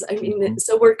walls. I mean,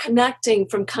 so we're connecting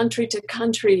from country to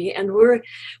country, and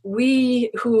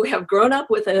we who have grown up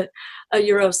with a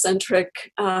Eurocentric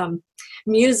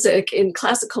music, in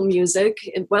classical music,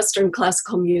 in Western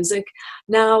classical music,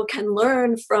 now can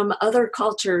learn from other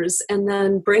cultures and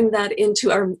then bring that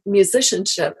into our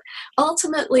musicianship.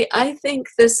 Ultimately, I think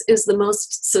this is the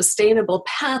most sustainable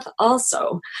path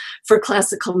also for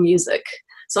classical music.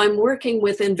 So I'm working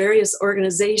within various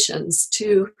organizations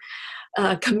to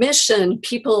commission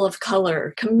people of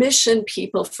color, commission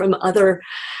people from other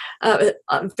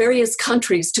various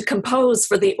countries to compose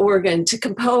for the organ, to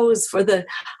compose for the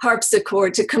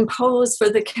harpsichord, to compose for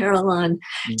the carillon,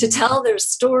 to tell their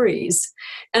stories.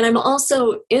 And I'm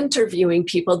also interviewing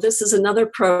people. This is another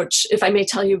approach, if I may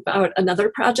tell you about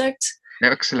another project.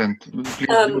 Excellent.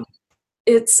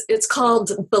 It's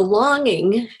called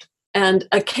Belonging and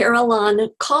a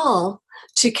Carillon Call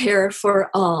to Care for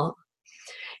All.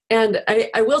 And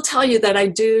I will tell you that I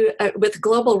do, with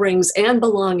Global Rings and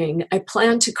Belonging, I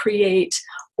plan to create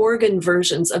organ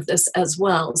versions of this as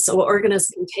well. So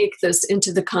organists can take this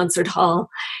into the concert hall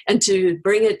and to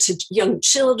bring it to young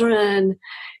children,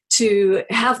 to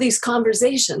have these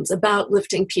conversations about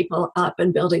lifting people up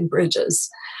and building bridges.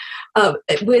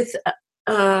 With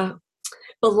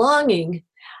belonging,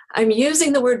 I'm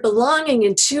using the word belonging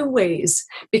in two ways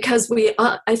because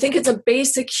I think it's a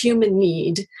basic human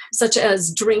need, such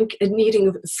as drink and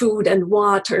needing food and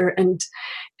water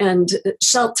and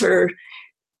shelter.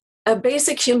 A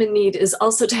basic human need is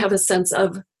also to have a sense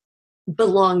of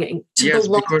belonging. Yes,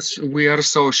 because we are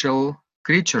social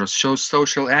creatures,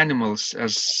 social animals,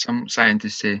 as some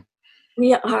scientists say.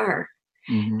 We are.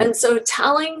 Mm-hmm. And so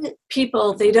telling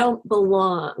people they don't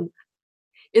belong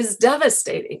is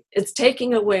devastating. It's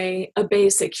taking away a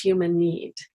basic human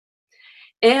need.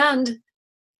 And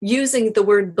using the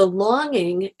word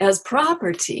belonging as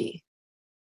property,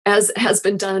 as has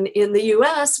been done in the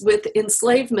US with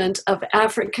enslavement of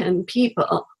African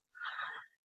people,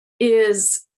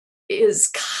 is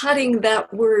cutting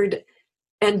that word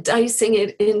and dicing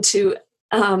it into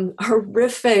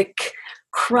horrific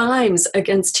crimes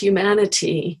against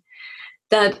humanity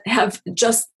that have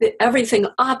just everything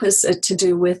opposite to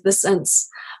do with the sense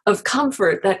of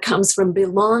comfort that comes from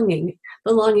belonging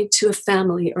to a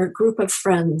family or a group of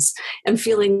friends and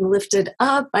feeling lifted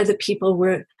up by the people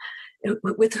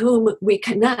with whom we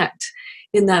connect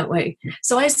in that way.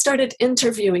 So I started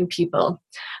interviewing people.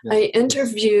 Yes. I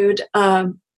interviewed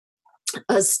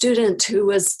a student who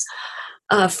was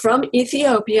from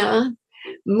Ethiopia,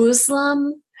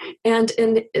 Muslim, and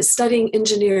studying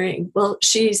engineering. Well,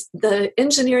 the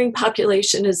engineering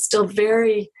population is still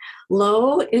very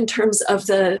low in terms of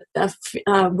the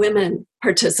women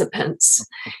participants.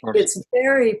 It's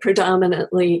very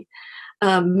predominantly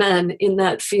men in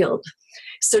that field.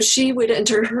 So she would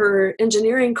enter her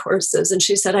engineering courses, and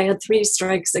she said, I had 3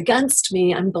 strikes against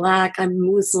me. I'm Black, I'm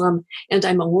Muslim, and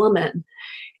I'm a woman.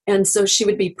 And so she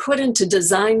would be put into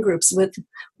design groups with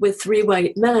 3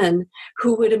 white men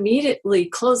who would immediately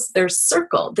close their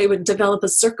circle. They would develop a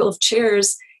circle of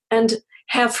chairs and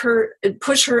have her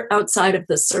push her outside of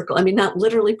the circle. I mean, not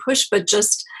literally push, but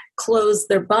just close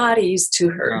their bodies to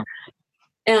her. Yeah.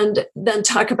 And then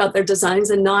talk about their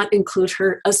designs and not include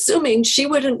her, assuming she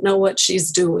wouldn't know what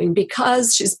she's doing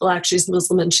because she's Black, she's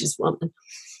Muslim, and she's woman.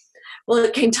 Well,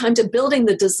 it came time to building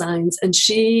the designs, and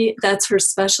that's her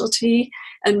specialty.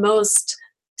 And most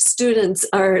students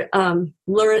have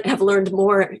learned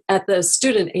more at the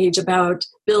student age about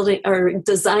building or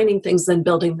designing things than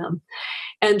building them.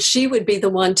 And she would be the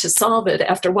one to solve it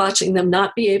after watching them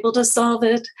not be able to solve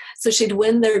it. So she'd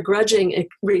win their grudging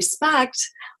respect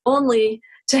only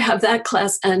to have that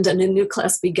class end and a new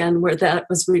class begin where that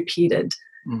was repeated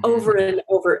over and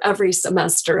over every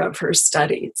semester of her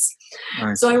studies.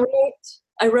 Nice. So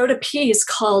I wrote a piece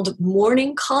called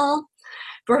Morning Call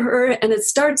for her, and it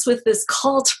starts with this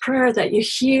call to prayer that you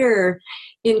hear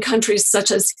in countries such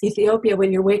as Ethiopia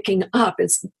when you're waking up.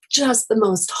 It's just the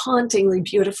most hauntingly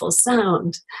beautiful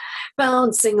sound,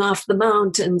 bouncing off the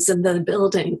mountains and the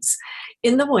buildings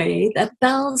in the way that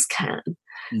bells can.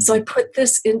 So I put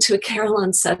this into a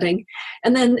carillon setting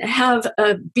and then have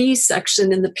a B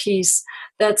section in the piece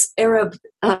that's Arab,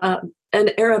 an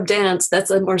Arab dance.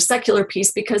 That's a more secular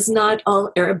piece because not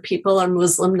all Arab people are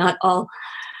Muslim, not all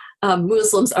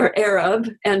Muslims are Arab.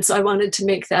 And so I wanted to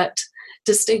make that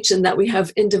distinction that we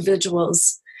have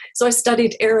individuals. So I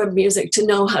studied Arab music to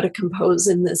know how to compose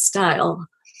in this style.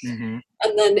 Mm-hmm.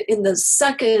 And then in the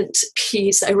second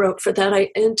piece I wrote for that, I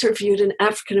interviewed an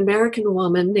African-American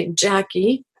woman named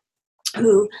Jackie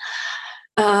who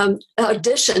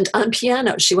auditioned on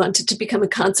piano. She wanted to become a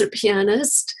concert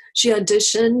pianist. She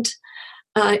auditioned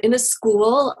in a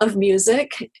school of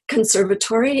music,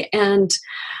 conservatory, and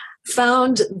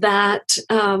found that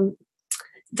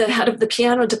the head of the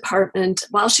piano department,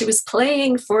 while she was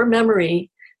playing for memory,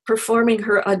 performing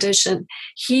her audition,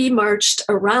 he marched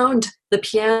around the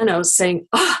piano saying,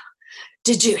 "Oh,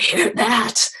 did you hear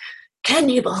that? Can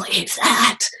you believe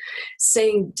that?"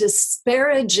 Saying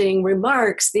disparaging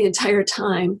remarks the entire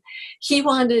time. He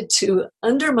wanted to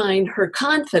undermine her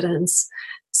confidence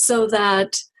so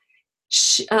that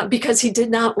because he did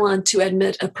not want to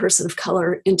admit a person of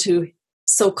color into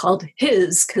so-called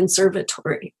his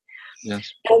conservatory.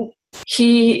 Yes. And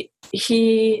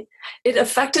it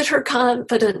affected her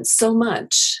confidence so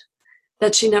much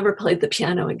that she never played the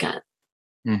piano again.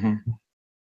 Mm-hmm.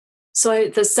 So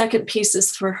the second piece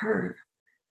is for her.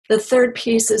 The third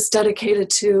piece is dedicated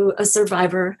to a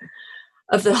survivor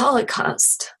of the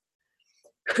Holocaust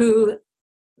who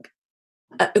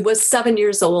was 7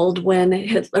 years old when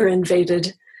Hitler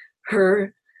invaded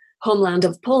her homeland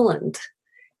of Poland.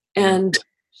 And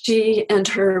she and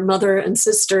her mother and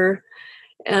sister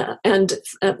and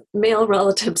male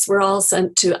relatives were all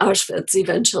sent to Auschwitz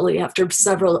eventually, after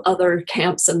several other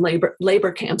camps and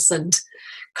labor camps and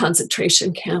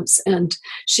concentration camps. And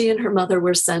she and her mother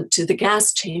were sent to the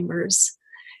gas chambers.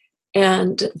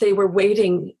 And they were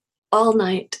waiting all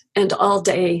night and all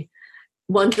day,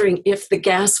 wondering if the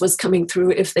gas was coming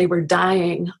through, if they were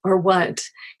dying or what.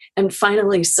 And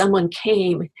finally, someone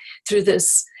came through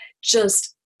this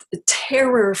just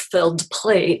terror-filled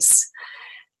place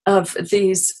of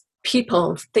these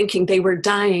people thinking they were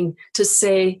dying, to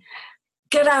say,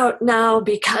 get out now,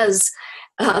 because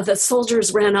the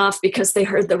soldiers ran off because they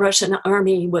heard the Russian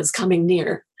army was coming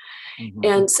near. Mm-hmm.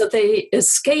 And so they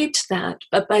escaped that.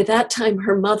 But by that time,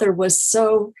 her mother was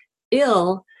so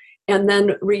ill, and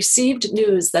then received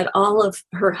news that all of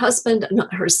her husband and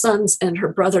her sons and her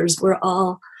brothers were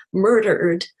all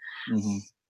murdered. Mm-hmm.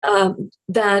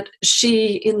 That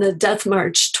she, in the death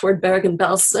march toward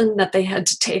Bergen-Belsen that they had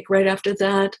to take right after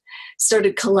that,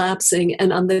 started collapsing.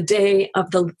 And on the day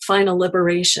of the final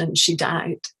liberation, she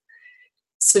died.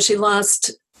 So she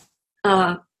lost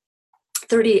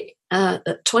 28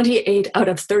 out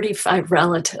of 35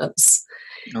 relatives.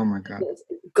 Oh my God.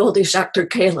 Goldie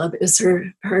Schachter-Caleb is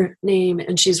her name,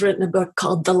 and she's written a book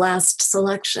called The Last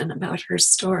Selection about her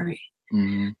story.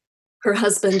 Mm-hmm. Her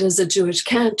husband is a Jewish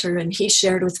cantor, and he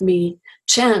shared with me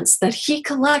chants that he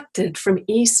collected from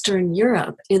Eastern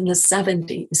Europe in the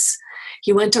 70s.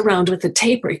 He went around with a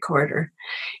tape recorder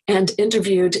and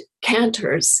interviewed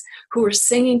cantors who were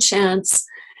singing chants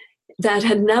that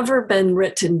had never been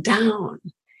written down.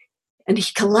 And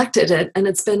he collected it, and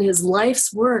it's been his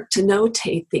life's work to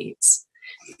notate these.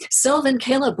 Sylvan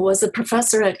Caleb was a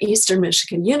professor at Eastern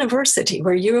Michigan University,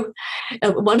 where you,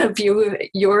 one of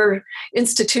your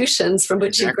institutions from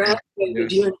which you graduated,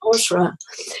 yes. You and Oshra.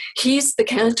 He's the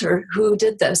cantor who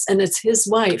did this, and it's his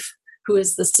wife who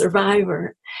is the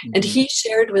survivor. Mm-hmm. And he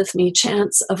shared with me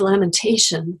chants of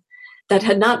lamentation that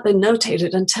had not been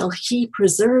notated until he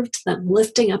preserved them,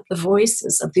 lifting up the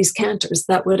voices of these cantors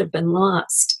that would have been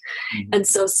lost. Mm-hmm. And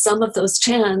so some of those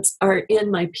chants are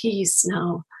in my piece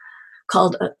now,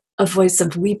 called a Voice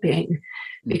of Weeping,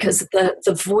 because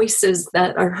the voices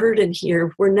that are heard in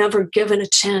here were never given a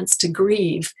chance to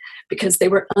grieve, because they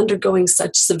were undergoing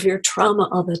such severe trauma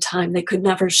all the time. They could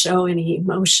never show any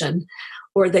emotion,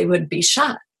 or they would be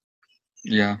shot.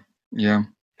 Yeah.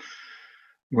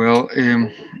 Well,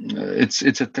 it's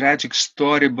a tragic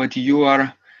story, but you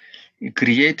are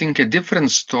creating a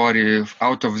different story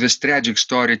out of this tragic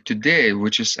story today,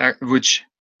 which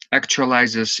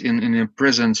actualizes in a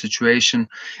present situation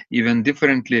even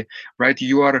differently, right?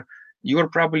 You are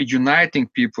probably uniting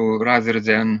people rather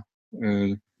than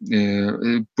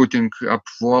putting up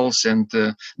walls and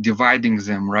dividing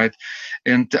them, right?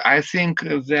 And I think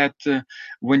that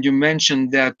when you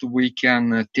mentioned that we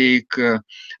can take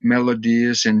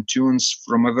melodies and tunes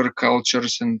from other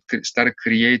cultures and start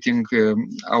creating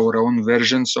our own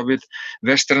versions of it,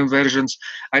 Western versions,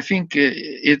 I think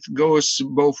it goes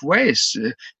both ways.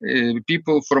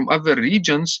 People from other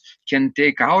regions can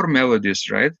take our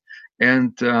melodies, right?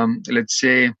 And let's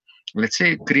say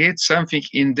create something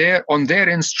on their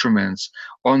instruments,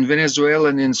 on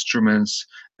Venezuelan instruments,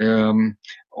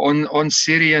 on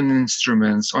Syrian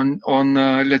instruments, on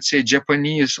let's say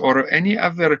Japanese or any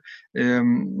other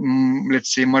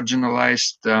let's say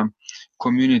marginalized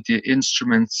community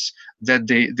instruments that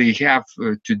they have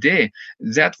today.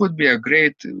 That would be a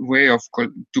great way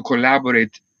to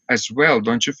collaborate as well,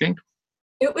 don't you think?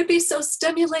 It would be so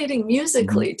stimulating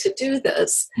musically to do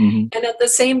this. Mm-hmm. And at the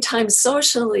same time,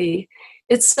 socially,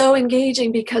 it's so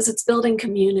engaging because it's building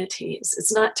communities.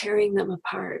 It's not tearing them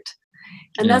apart.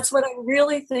 And that's what I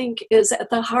really think is at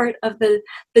the heart of the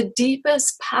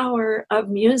deepest power of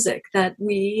music that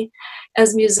we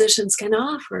as musicians can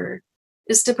offer,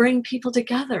 is to bring people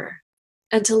together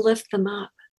and to lift them up.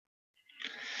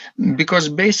 Because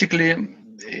basically,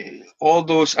 all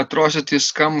those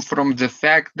atrocities come from the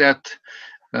fact that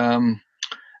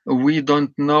we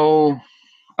don't know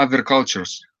other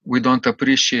cultures. We don't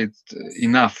appreciate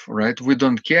enough, right? We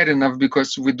don't care enough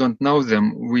because we don't know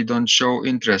them. We don't show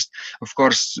interest. Of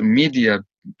course, media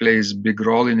plays a big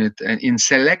role in it and in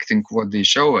selecting what they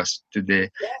show us today,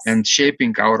 yes, and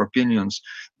shaping our opinions.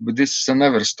 But this is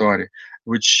another story,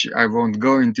 which I won't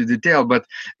go into detail, but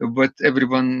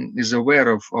everyone is aware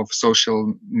of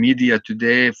social media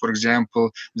today, for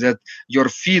example, that your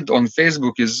feed on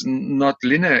Facebook is not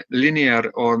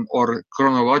linear or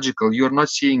chronological. You're not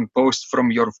seeing posts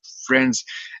from your friends,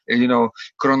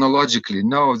 chronologically.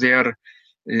 No, they are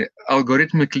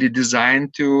algorithmically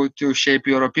designed to shape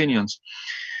your opinions.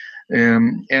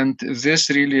 And this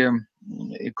really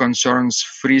concerns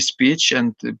free speech,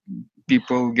 and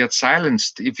people get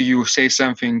silenced if you say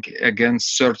something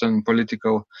against certain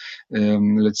political,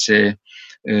 let's say,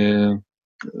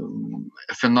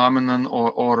 phenomenon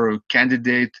or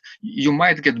candidate. You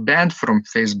might get banned from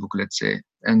Facebook, let's say,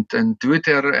 and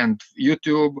Twitter and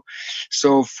YouTube.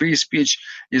 So free speech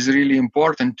is really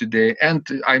important today. And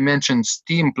I mentioned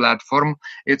Steam platform.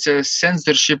 It's a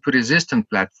censorship resistant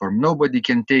platform. Nobody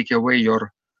can take away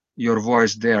your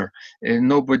voice there.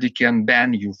 Nobody can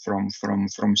ban you from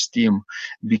Steam,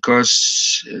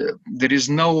 because there is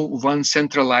no one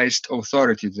centralized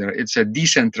authority there. It's a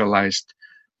decentralized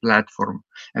platform,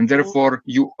 and therefore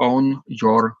you own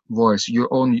your voice, you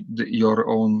own your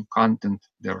own content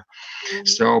there.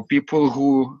 So people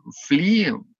who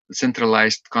flee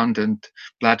centralized content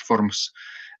platforms,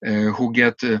 who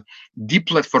get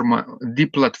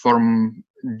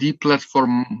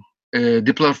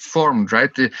deplatformed,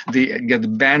 right? They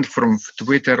get banned from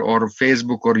Twitter or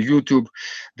Facebook or YouTube.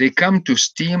 They come to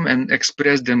Steam and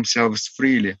express themselves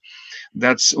freely.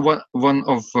 That's one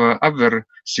of other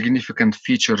significant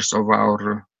features of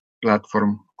our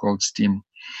platform called Steam,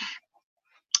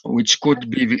 which could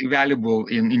be valuable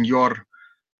in your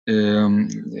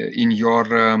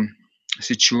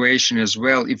situation as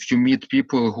well. If you meet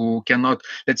people who cannot,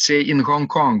 let's say in Hong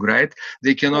Kong, right?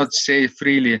 They cannot say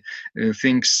freely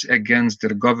things against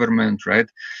their government, right?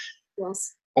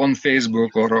 Yes. On Facebook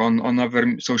or on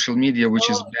other social media, which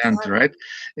is banned, right?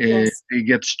 They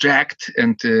get tracked,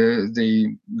 and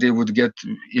they would get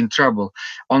in trouble.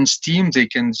 On Steam, they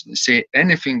can say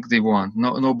anything they want.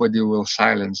 Nobody will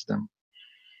silence them.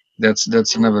 That's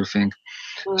another thing.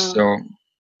 So,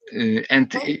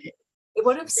 and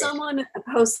what if someone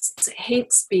posts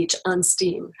hate speech on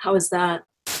Steam? How is that?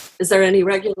 Is there any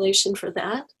regulation for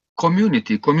that?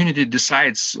 Community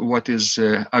decides what is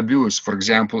abuse. For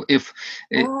example, if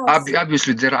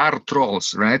obviously there are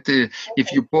trolls, right?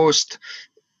 If you post,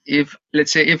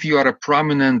 let's say if you are a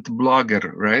prominent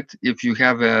blogger, right? If you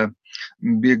have a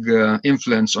big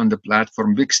influence on the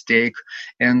platform, big stake,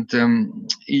 and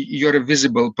you're a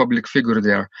visible public figure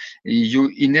there, you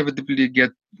inevitably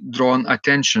get drawn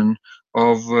attention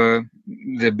of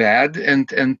the bad and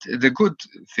the good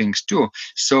things too.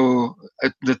 So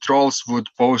the trolls would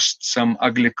post some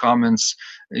ugly comments,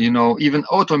 even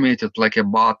automated like a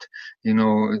bot,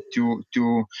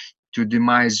 to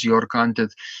demise your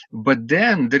content. But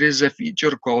then there is a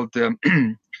feature called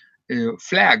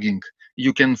flagging.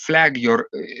 You can flag your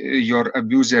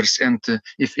abusers, and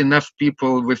if enough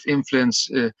people with influence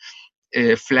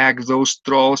flag those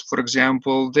trolls, for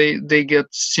example, they get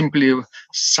simply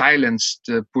silenced,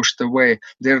 pushed away.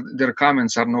 Their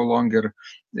comments are no longer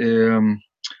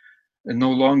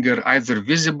either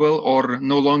visible or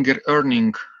no longer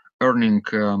earning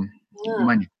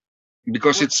money,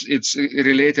 because it's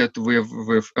related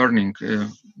with earning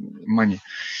money.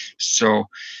 So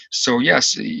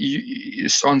yes,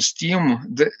 on Steam,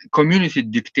 the community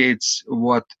dictates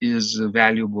what is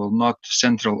valuable, not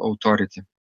central authority.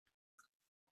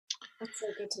 That's so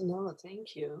good to know.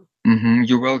 Thank you.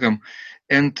 You're welcome.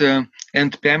 And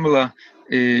Pamela,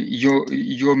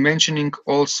 you're mentioning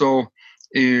also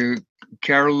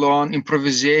carillon,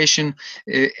 improvisation,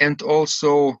 and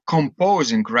also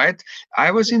composing, right?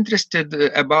 I was interested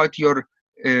about your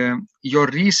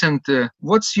recent.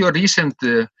 What's your recent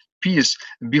piece?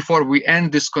 Before we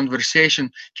end this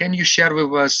conversation, can you share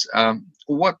with us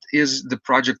what is the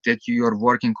project that you are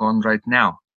working on right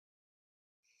now?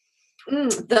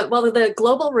 The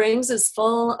Global Rings is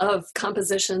full of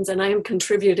compositions, and I am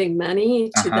contributing many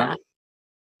to that.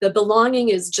 The Belonging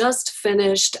is just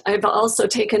finished. I've also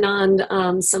taken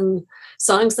on some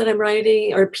songs that I'm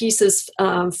writing, or pieces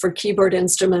for keyboard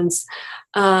instruments,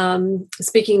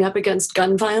 speaking up against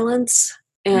gun violence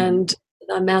and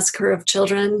the massacre of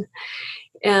children.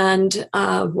 And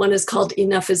one is called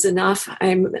Enough is Enough.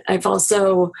 I've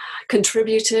also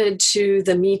contributed to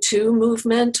the Me Too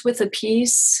movement with a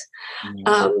piece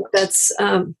that's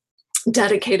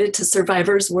dedicated to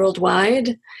survivors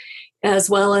worldwide,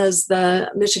 as well as the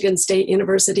Michigan State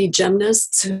University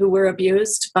gymnasts who were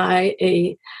abused by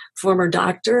a former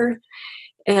doctor.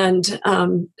 And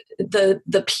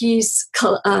the piece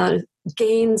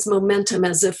gains momentum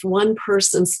as if one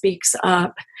person speaks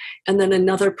up and then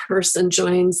another person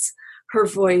joins her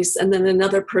voice, and then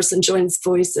another person joins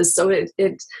voices. So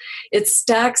it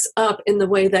stacks up in the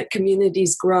way that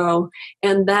communities grow,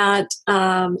 and that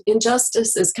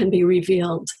injustices can be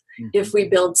revealed if we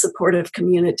build supportive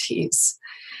communities.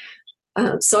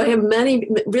 So I have many,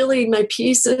 really my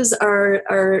pieces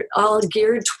are all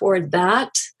geared toward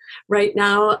that. Right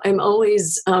now, I'm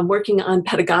always working on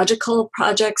pedagogical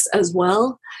projects as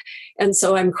well. And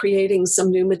so I'm creating some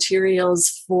new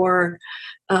materials for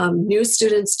new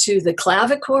students to the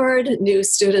clavichord, new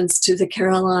students to the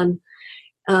carillon,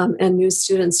 and new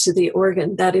students to the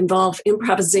organ that involve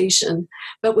improvisation.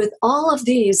 But with all of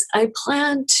these, I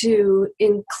plan to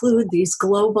include these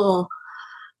global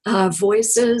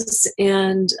voices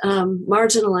and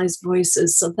marginalized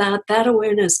voices so that that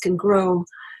awareness can grow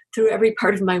through every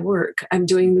part of my work. I'm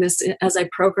doing this as I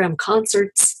program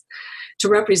concerts to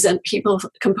represent people,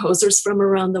 composers from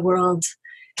around the world,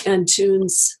 and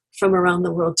tunes from around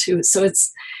the world too. So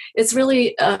it's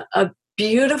really a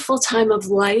beautiful time of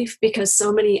life because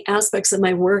so many aspects of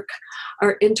my work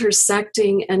are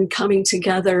intersecting and coming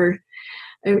together.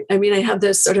 I mean, I have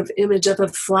this sort of image of a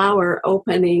flower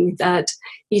opening that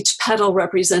each petal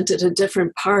represented a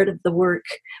different part of the work,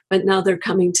 but now they're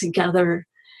coming together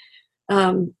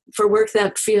for work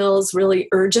that feels really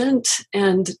urgent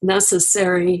and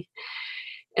necessary.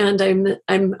 And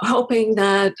I'm hoping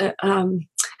that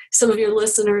some of your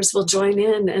listeners will join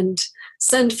in and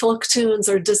send folk tunes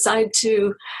or decide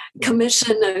to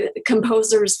commission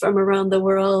composers from around the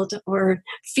world or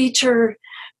feature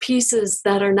pieces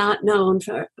that are not known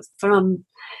from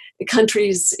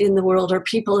countries in the world or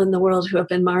people in the world who have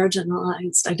been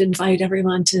marginalized. I'd invite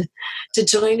everyone to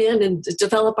join in and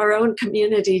develop our own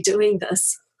community doing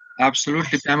this.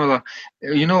 Absolutely, Pamela.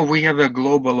 You know, we have a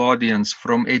global audience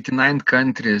from 89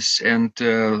 countries, and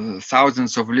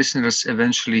thousands of listeners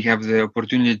eventually have the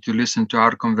opportunity to listen to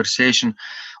our conversation.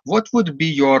 What would be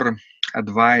your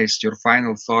advice, your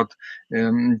final thought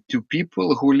to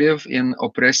people who live in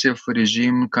oppressive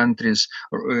regime countries,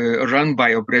 run by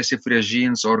oppressive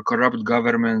regimes or corrupt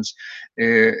governments,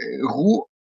 who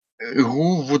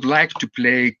would like to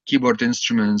play keyboard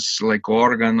instruments like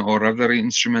organ or other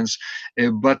instruments,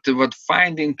 but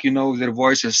finding, you know, their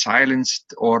voices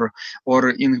silenced or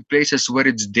in places where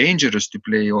it's dangerous to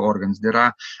play organs? There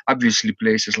are obviously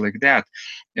places like that.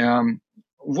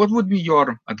 What would be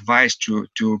your advice to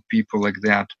people like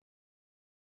that?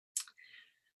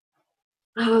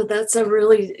 Oh, that's a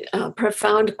really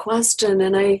profound question.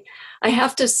 And I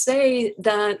have to say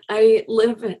that I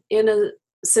live in a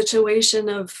situation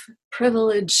of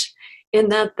privilege in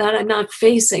that I'm not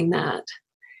facing that.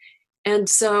 And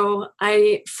so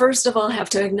I first of all have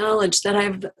to acknowledge that I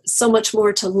have so much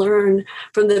more to learn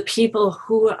from the people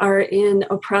who are in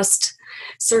oppressed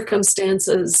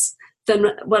circumstances than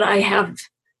what I have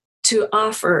to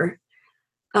offer.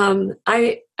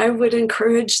 I would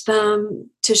encourage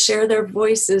them to share their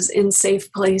voices in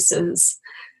safe places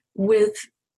with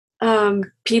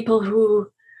people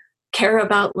who care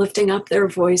about lifting up their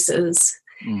voices.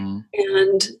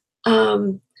 And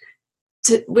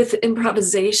with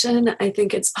improvisation, I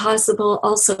think it's possible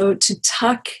also to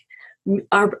tuck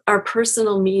our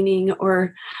personal meaning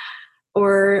or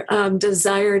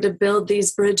desire to build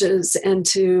these bridges and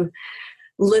to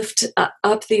lift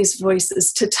up these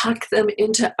voices, to tuck them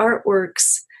into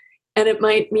artworks. And it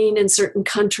might mean in certain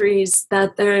countries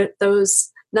that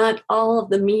not all of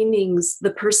the meanings,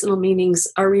 the personal meanings,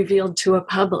 are revealed to a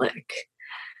public,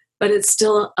 but it's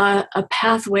still a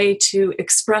pathway to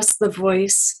express the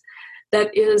voice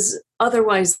that is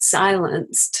otherwise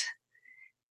silenced.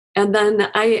 And then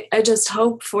I just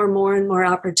hope for more and more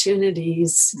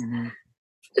opportunities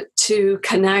to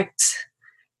connect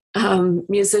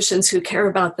musicians who care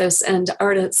about this, and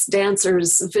artists,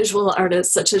 dancers, visual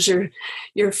artists, such as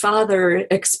your father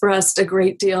expressed a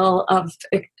great deal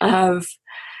of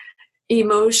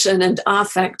emotion and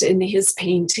affect in his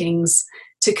paintings,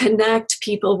 to connect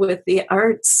people with the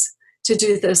arts to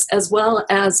do this, as well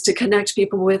as to connect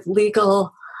people with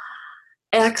legal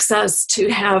access to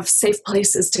have safe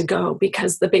places to go,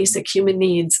 because the basic human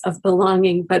needs of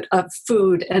belonging, but of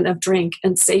food and of drink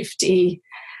and safety,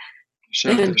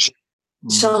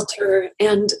 shelter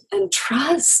and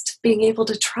trust, being able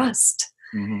to trust,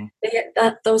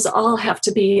 that those all have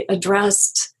to be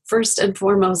addressed first and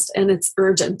foremost, and it's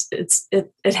urgent.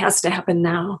 It has to happen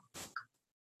now.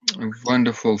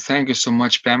 Wonderful. Thank you so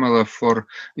much, Pamela, for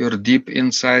your deep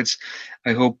insights.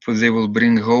 I hope they will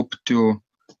bring hope,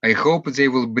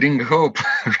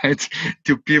 right,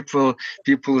 to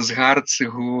people's hearts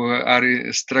who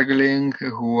are struggling,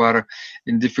 who are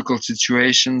in difficult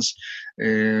situations.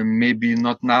 Maybe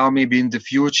not now, maybe in the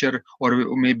future, or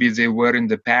maybe they were in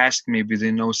the past. Maybe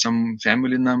they know some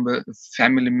family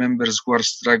members who are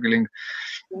struggling.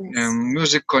 Yes.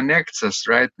 Music connects us,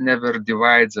 right? Never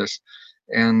divides us.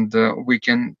 and we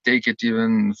can take it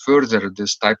even further,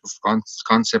 this type of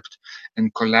concept,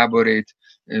 and collaborate,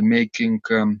 making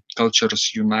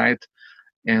cultures unite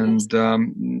and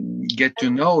get to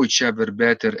know each other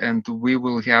better, and we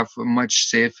will have a much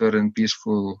safer and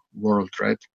peaceful world,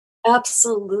 right?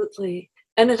 Absolutely.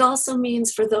 And it also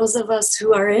means for those of us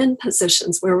who are in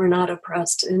positions where we're not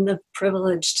oppressed, in the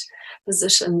privileged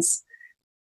positions,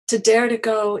 to dare to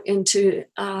go into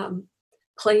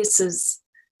places,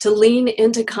 to lean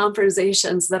into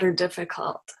conversations that are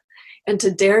difficult, and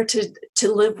to dare to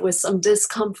live with some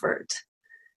discomfort,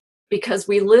 because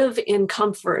we live in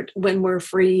comfort when we're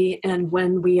free and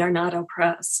when we are not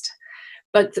oppressed.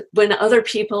 But when other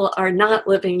people are not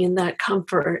living in that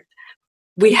comfort,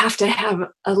 we have to have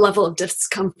a level of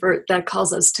discomfort that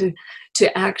calls us to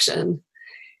action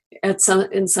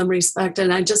in some respect.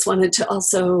 And I just wanted to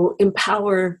also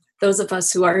empower those of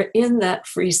us who are in that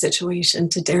free situation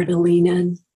to dare to lean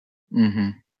in.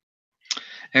 Mm-hmm.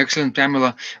 Excellent,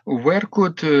 Pamela. Where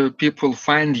could people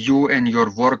find you and your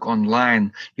work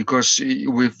online? Because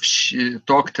we've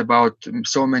talked about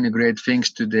so many great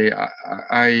things today.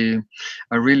 I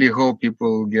really hope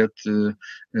people get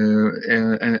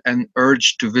an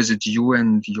urge to visit you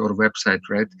and your website,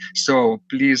 right? So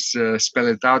please spell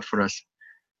it out for us.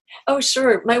 Oh,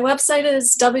 sure. My website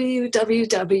is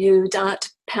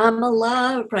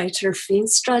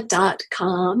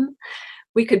www.pamelareiterveenstra.com.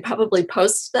 We could probably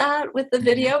post that with the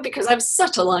video because I have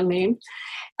such a long name.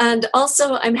 And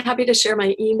also, I'm happy to share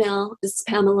my email. It's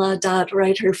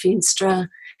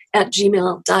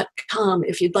pamela.reiterveenstra@gmail.com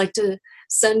if you'd like to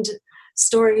send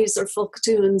stories or folk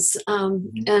tunes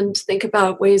and think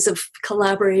about ways of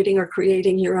collaborating or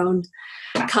creating your own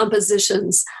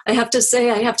compositions. I have to say,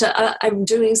 I'm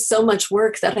doing so much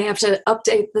work that I have to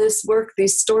update this work,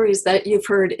 these stories that you've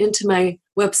heard, into my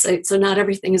website. So not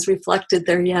everything is reflected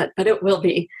there yet, but it will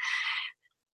be.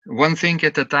 One thing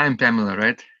at a time, Pamela,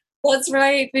 right? That's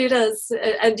right, Vidas.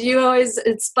 And you always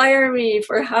inspire me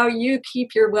for how you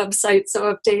keep your website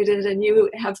so updated, and you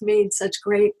have made such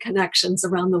great connections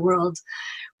around the world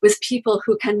with people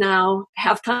who can now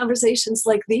have conversations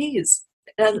like these.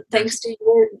 Thanks to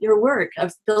your work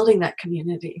of building that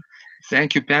community.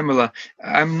 Thank you, Pamela.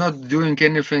 I'm not doing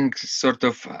anything sort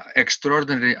of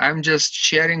extraordinary. I'm just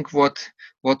sharing what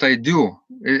I do.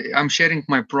 I'm sharing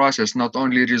my process, not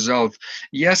only result.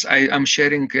 Yes, I'm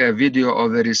sharing a video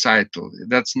of a recital.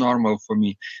 That's normal for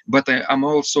me. But I'm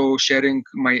also sharing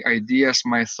my ideas,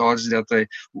 my thoughts,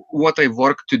 what I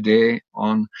work today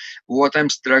on, what I'm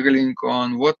struggling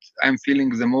on, what I'm feeling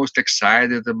the most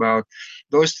excited about.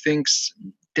 Those things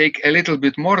take a little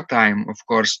bit more time, of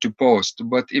course, to post.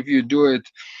 But if you do it,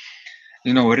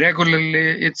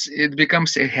 regularly, it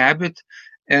becomes a habit,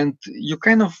 and you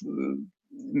kind of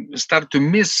start to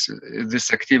miss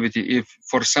this activity if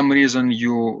for some reason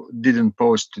you didn't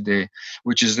post today,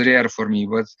 which is rare for me.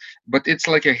 But it's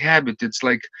like a habit. It's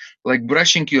like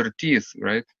brushing your teeth,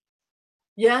 right?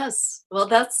 Yes. Well,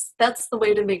 that's the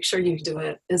way to make sure you do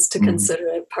it, is to consider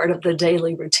it part of the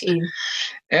daily routine.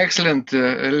 Excellent.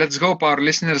 Let's hope our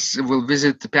listeners will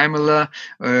visit Pamela's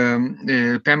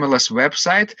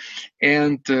website,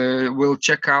 and will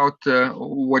check out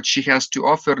what she has to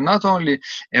offer, not only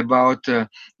about her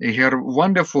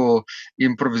wonderful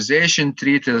improvisation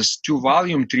treatise,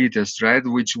 2-volume treatise, right,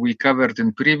 which we covered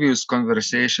in previous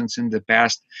conversations in the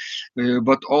past,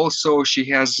 but also she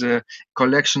has a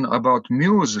collection about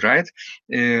muse, right?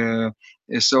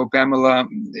 So Pamela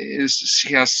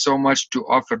she has so much to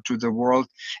offer to the world,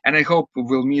 and I hope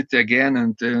we'll meet again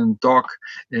and talk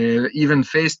even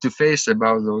face to face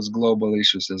about those global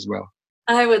issues as well.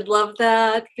 I would love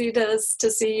that, Vidas, to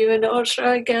see you in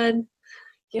Ostra again.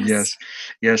 Yes.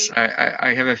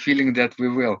 I have a feeling that we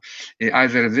will,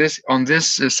 either on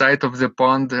this side of the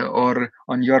pond or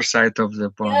on your side of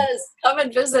the pond. Yes, come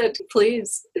and visit,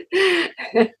 please.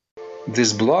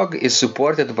 This blog is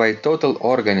supported by Total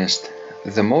Organist,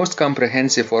 the most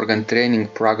comprehensive organ training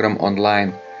program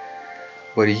online,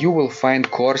 where you will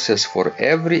find courses for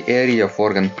every area of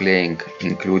organ playing,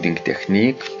 including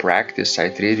technique, practice,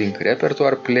 sight reading,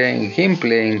 repertoire playing, hymn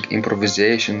playing,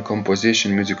 improvisation,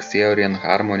 composition, music theory and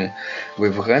harmony,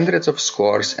 with hundreds of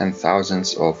scores and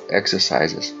thousands of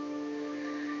exercises.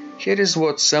 Here is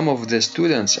what some of the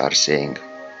students are saying.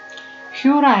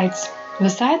 Hugh writes, "The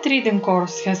sight reading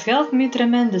course has helped me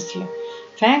tremendously.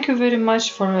 Thank you very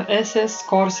much for your essays,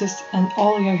 courses, and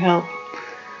all your help."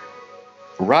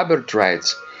 Robert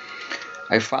writes,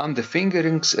 "I found the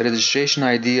fingerings, registration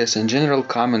ideas, and general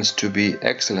comments to be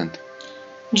excellent."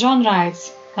 John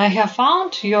writes, "I have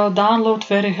found your download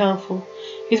very helpful.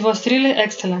 It was really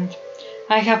excellent.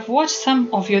 I have watched some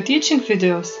of your teaching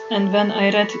videos, and when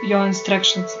I read your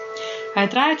instructions, I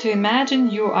tried to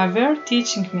imagine you were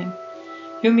teaching me.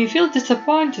 You may feel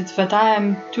disappointed that I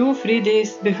am 2-3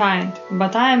 days behind,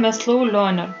 but I am a slow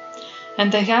learner,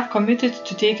 and I have committed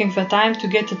to taking the time to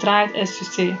get it right, as you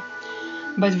say.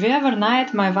 But the other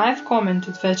night my wife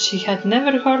commented that she had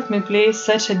never heard me play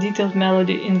such a detailed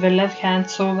melody in the left hand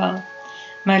so well.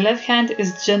 My left hand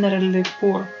is generally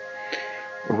poor.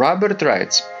 Robert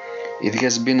writes, "It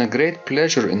has been a great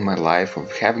pleasure in my life of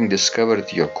having discovered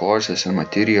your courses and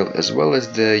material as well as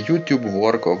the YouTube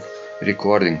work of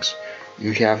recordings.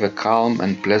 You have a calm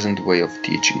and pleasant way of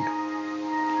teaching."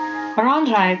 Ron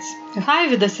writes, "Hi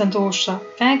Vidas and Ausra,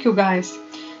 thank you guys.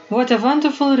 What a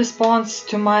wonderful response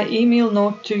to my email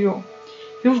note to you.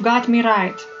 You've got me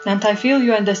right, and I feel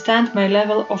you understand my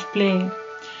level of playing.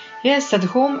 Yes,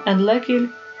 at home, and lucky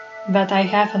that I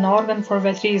have an organ for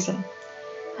that reason.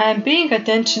 I am paying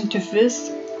attention to this,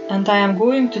 and I am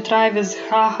going to try this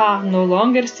haha no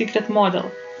longer secret model.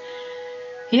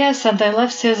 Yes, and I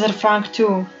love Cesar Frank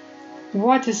too.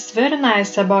 What is very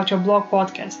nice about your blog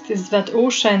podcast is that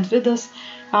Ausra and Vidas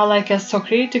are like a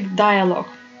Socratic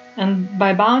dialogue, and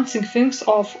by bouncing things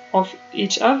off of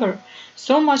each other,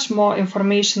 so much more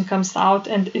information comes out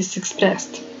and is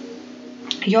expressed.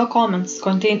 Your comments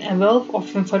contain a wealth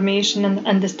of information and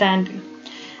understanding.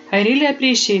 I really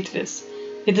appreciate this.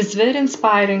 It is very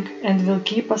inspiring and will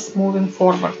keep us moving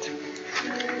forward."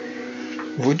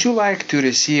 Would you like to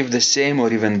receive the same or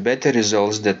even better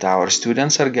results that our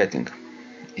students are getting?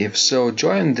 If so,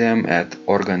 join them at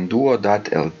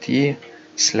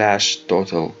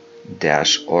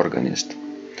organduo.lt/total-organist.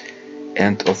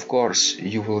 And of course,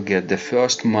 you will get the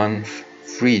first month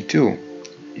free too.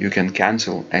 You can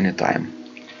cancel anytime.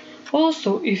 Also,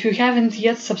 if you haven't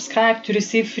yet subscribed to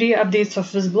receive free updates of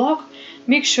this blog,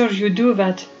 make sure you do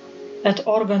that at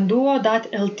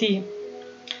organduo.lt.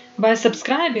 By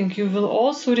subscribing, you will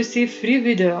also receive free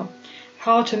video,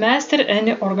 how to master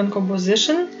any organ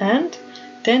composition, and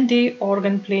 10-day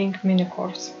organ playing mini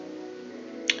course.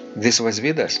 This was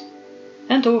Vidas.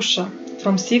 And Ausra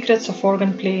from Secrets of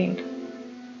Organ Playing.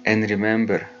 And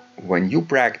remember, when you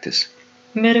practice,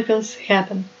 Miracles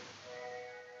happen.